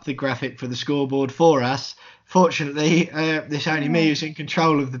do up the graphic for the scoreboard for us, fortunately, there's only me who's in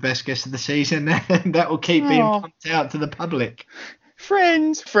control of the best guess of the season, and that will keep being pumped out to the public.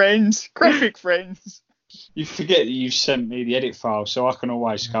 Friends, graphic friends. You forget that you sent me the edit file, so I can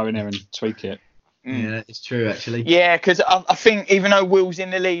always go in there and tweak it. Yeah, it's true, actually. Yeah, because I think even though Will's in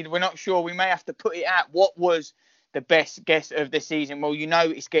the lead, we're not sure. We may have to put it out. What was the best guess of the season? Well,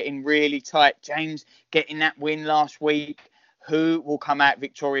 it's getting really tight. James getting that win last week. Who will come out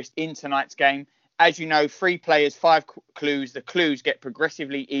victorious in tonight's game? As you know, 3 players, 5 clues. The clues get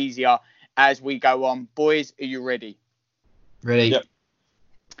progressively easier as we go on. Boys, are you ready? Ready. Yep.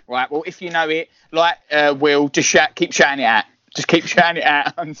 Right, well, if you know it, like Will, just keep shouting it out. Just keep shouting it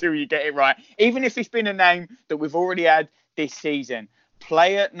out until you get it right. Even if it's been a name that we've already had this season.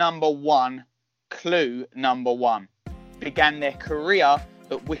 Player number 1, clue number 1, began their career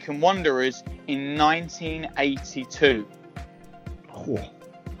at Wycombe Wanderers in 1982. Oh.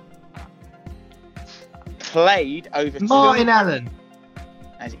 Played over Martin Allen.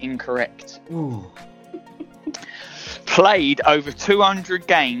 As incorrect. Ooh. Played over 200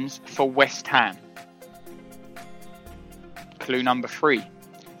 games for West Ham. Clue number 3.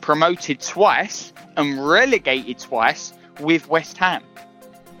 Promoted twice and relegated twice with West Ham.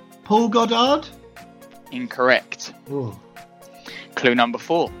 Paul Goddard? Incorrect. Ooh. Clue number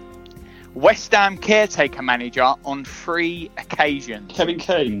 4. West Ham caretaker manager on 3 occasions. Kevin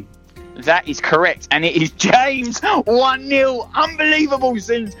Keane. That is correct, and it is James. 1-0. Unbelievable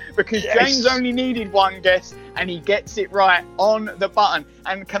scenes, because James only needed one guess and he gets it right on the button.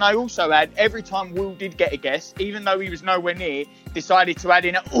 And can I also add, every time Will did get a guess, even though he was nowhere near, decided to add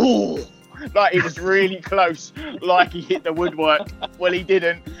in a ooh, like it was really close, like he hit the woodwork. Well, he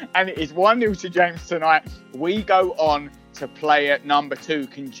didn't, and it is 1-0 to James tonight. We go on to player number 2.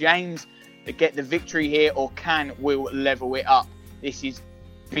 Can James get the victory here, or can Will level it up? This is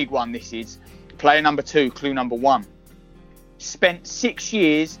big one. This is player number 2. Clue number 1. Spent 6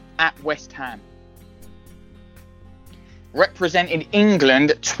 years at West Ham. Represented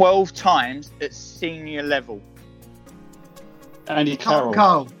England 12 times at senior level. Andy Carroll.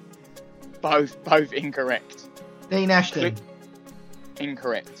 Cole. Both incorrect. Dean Ashton.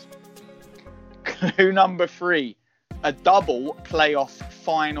 Incorrect. Clue number 3. A double playoff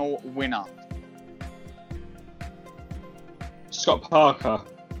final winner. Scott Parker.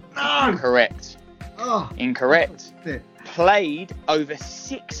 Incorrect. Oh, Incorrect. Played over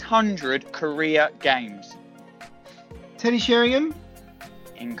 600 career games. Teddy Sheringham.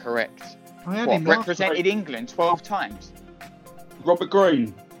 Incorrect. I had What, him last represented England 12 times? Robert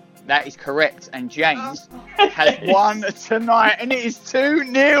Green. That is correct. And James has won tonight, and it is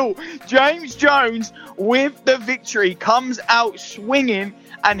 2-0. James Jones with the victory, comes out swinging,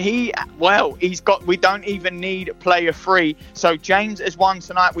 and we don't even need player 3. So James has won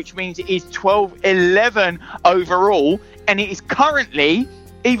tonight, which means it is 12-11 overall, and it is currently,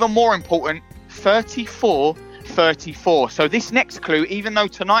 even more important, 34-34. So this next clue, even though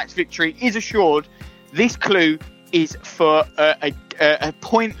tonight's victory is assured, this clue is for a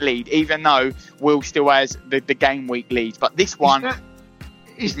point lead, even though Will still has the game week lead. But this one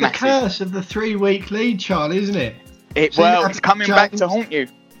is the massive. curse of the 3-week lead, Charlie, isn't it? It's coming James, back to haunt you.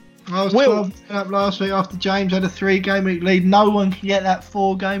 I was Will. 12 up last week after James had a 3-game week lead. No one can get that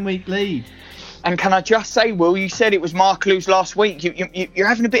 4-game week lead. And can I just say, Will, you said it was Mark Lewis last week. You're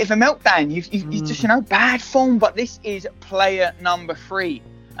having a bit of a meltdown. You just, bad form. But this is player number 3.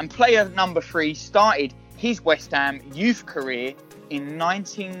 And player number 3 started his West Ham youth career in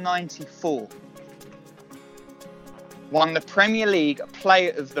 1994. Won the Premier League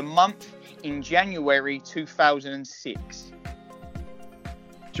Player of the Month in January 2006.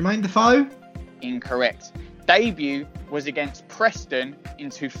 Jermaine Defoe? Incorrect. Debut was against Preston in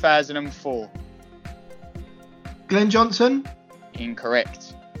 2004. Glenn Johnson?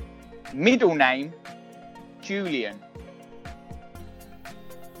 Incorrect. Middle name, Julian.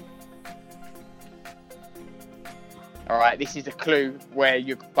 All right, this is a clue where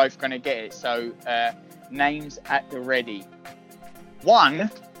you're both going to get it. So, names at the ready. One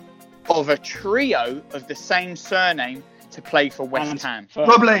of a trio of the same surname to play for West Ham.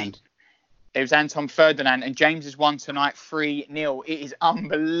 Probably. It was Anton Ferdinand, and James has won tonight 3-0. It is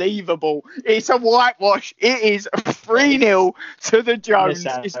unbelievable. It's a whitewash. It is 3-0 to the Jones.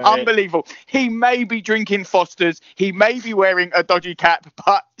 It's unbelievable. He may be drinking Foster's. He may be wearing a dodgy cap,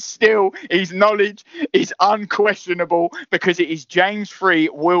 but still, his knowledge is unquestionable, because it is James 3,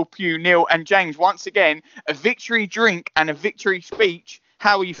 Will Pugh 0. And James, once again, a victory drink and a victory speech.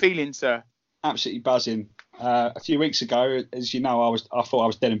 How are you feeling, sir? Absolutely buzzing. A few weeks ago, as you know, I thought I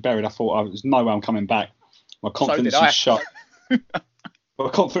was dead and buried. I thought there's no way I'm coming back. My confidence was shot. My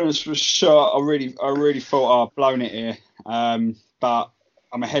confidence was shot. I really thought I'd blown it here. But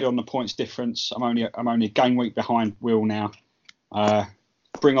I'm ahead on the points difference. I'm only a game week behind Will now.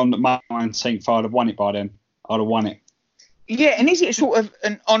 Bring on the 19th. I'd have won it by then. I'd have won it. Yeah, and is it sort of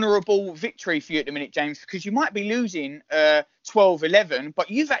an honourable victory for you at the minute, James? Because you might be losing 12-11,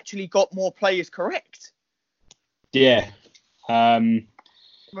 but you've actually got more players correct. Yeah,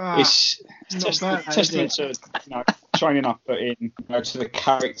 it's testament to training I put in, to the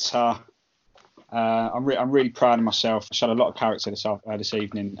character. I'm really proud of myself. I showed a lot of character this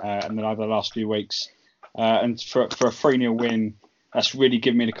evening and then over the last few weeks. And for a 3-0 win, that's really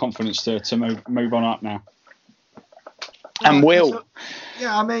given me the confidence to move on up now. And Will.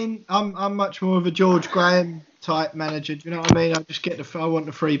 Yeah, I mean, I'm much more of a George Graham type manager. Do you know what I mean? I want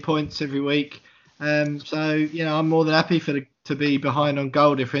the 3 points every week. So, I'm more than happy to be behind on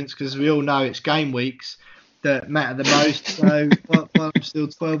goal difference, because we all know it's game weeks that matter the most. So while I'm still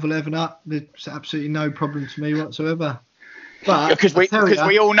 12-11 up, there's absolutely no problem to me whatsoever. But because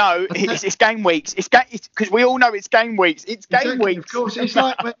we all know it's game weeks. It's because we all know it's game weeks. It's game exactly, weeks. Of course, it's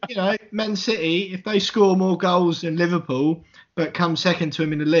like when, Man City, if they score more goals than Liverpool but come second to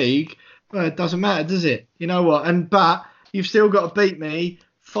them in the league, well, it doesn't matter, does it? You know what? But you've still got to beat me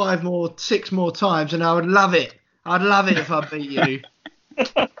 6 more times, and I would love it. I'd love it if I beat you.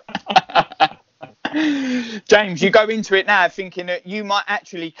 James, you go into it now thinking that you might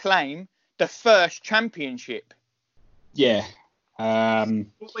actually claim the first championship. Yeah.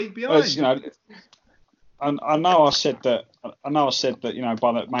 What week behind? You know, I know I said that. You know,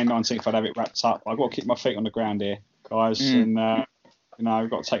 by the May 19th I'd have it wrapped up. I've got to keep my feet on the ground here, guys, and you know, I've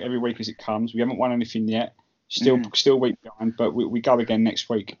got to take every week as it comes. We haven't won anything yet. Still a week behind, but we go again next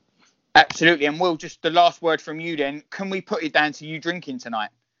week. Absolutely. And Will, just the last word from you then. Can we put it down to you drinking tonight?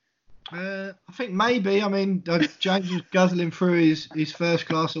 I think maybe. I mean, James was guzzling through his first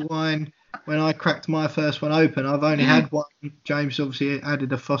glass of wine when I cracked my first one open. I've only had one. James obviously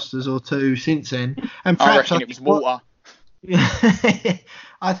added a Foster's or two since then. And perhaps I reckon it was water.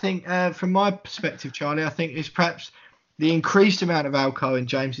 I think from my perspective, Charlie, I think it's perhaps the increased amount of alcohol in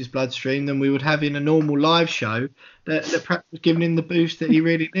James's bloodstream than we would have in a normal live show that perhaps was giving him the boost that he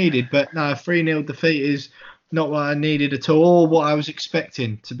really needed. But no, a 3-0 defeat is not what I needed at all, or what I was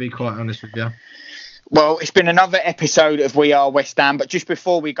expecting, to be quite honest with you. Well, it's been another episode of We Are West Ham, but just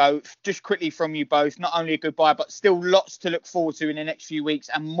before we go, just quickly from you both, not only a goodbye, but still lots to look forward to in the next few weeks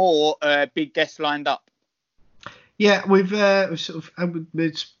and more big guests lined up. Yeah, we've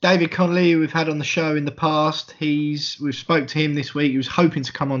it's David Connolly, who we've had on the show in the past. We've spoke to him this week. He was hoping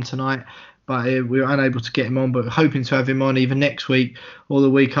to come on tonight, but we were unable to get him on, but hoping to have him on either next week or the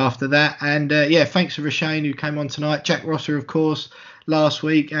week after that. And thanks to Rashane, who came on tonight. Jack Rosser, of course, last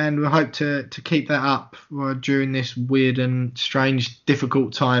week, and we hope to keep that up during this weird and strange,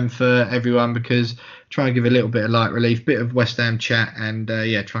 difficult time for everyone, because try and give a little bit of light relief, bit of West Ham chat, and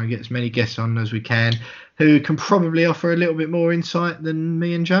try and get as many guests on as we can, who can probably offer a little bit more insight than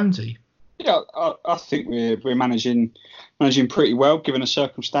me and Jonesy. Yeah, I think we're managing pretty well given the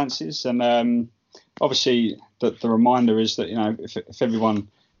circumstances, and obviously the reminder is that, you know, if everyone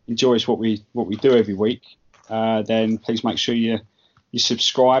enjoys what we do every week, then please make sure you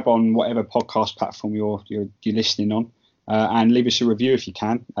subscribe on whatever podcast platform you're listening on, and leave us a review if you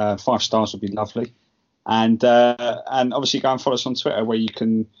can. 5 stars would be lovely, and obviously go and follow us on Twitter, where you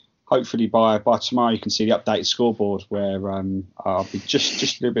can hopefully by tomorrow you can see the updated scoreboard, where I'll be just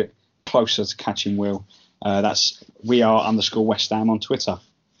a little bit closer to catching Will. That's @WeAre_West Ham on Twitter.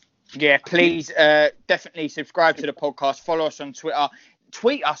 Yeah, please definitely subscribe to the podcast. Follow us on Twitter.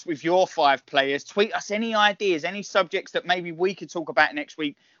 Tweet us with your 5 players. Tweet us any ideas, any subjects that maybe we could talk about next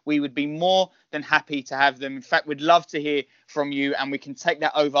week. We would be more than happy to have them. In fact, we'd love to hear from you, and we can take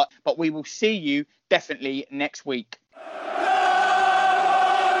that over. But we will see you definitely next week.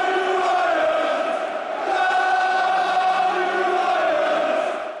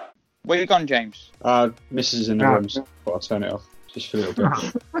 Where you gone, James? Mrs. is in the room, so I'll turn it off just for a little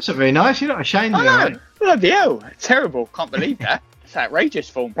bit. That's not very nice. You're not ashamed of it. Bloody hell. Terrible. Can't believe that. It's outrageous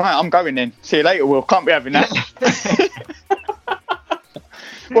form. Right, I'm going then. See you later, Will. Can't be having that.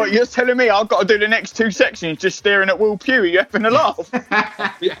 What, you're telling me I've got to do the next 2 sections just staring at Will Pugh? Are you having a laugh?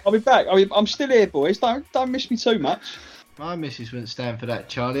 I'll be back. I'm still here, boys. Don't miss me too much. My missus wouldn't stand for that,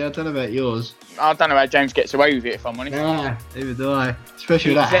 Charlie. I don't know about yours. I don't know how James gets away with it, if I'm honest. Nah, neither do I.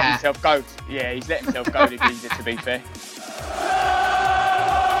 Especially with that hat. He's let himself go. Yeah, he's let himself go, the geezer, to be fair.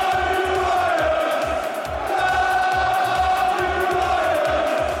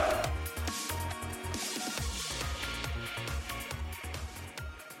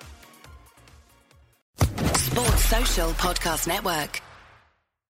 Sports Social Podcast Network.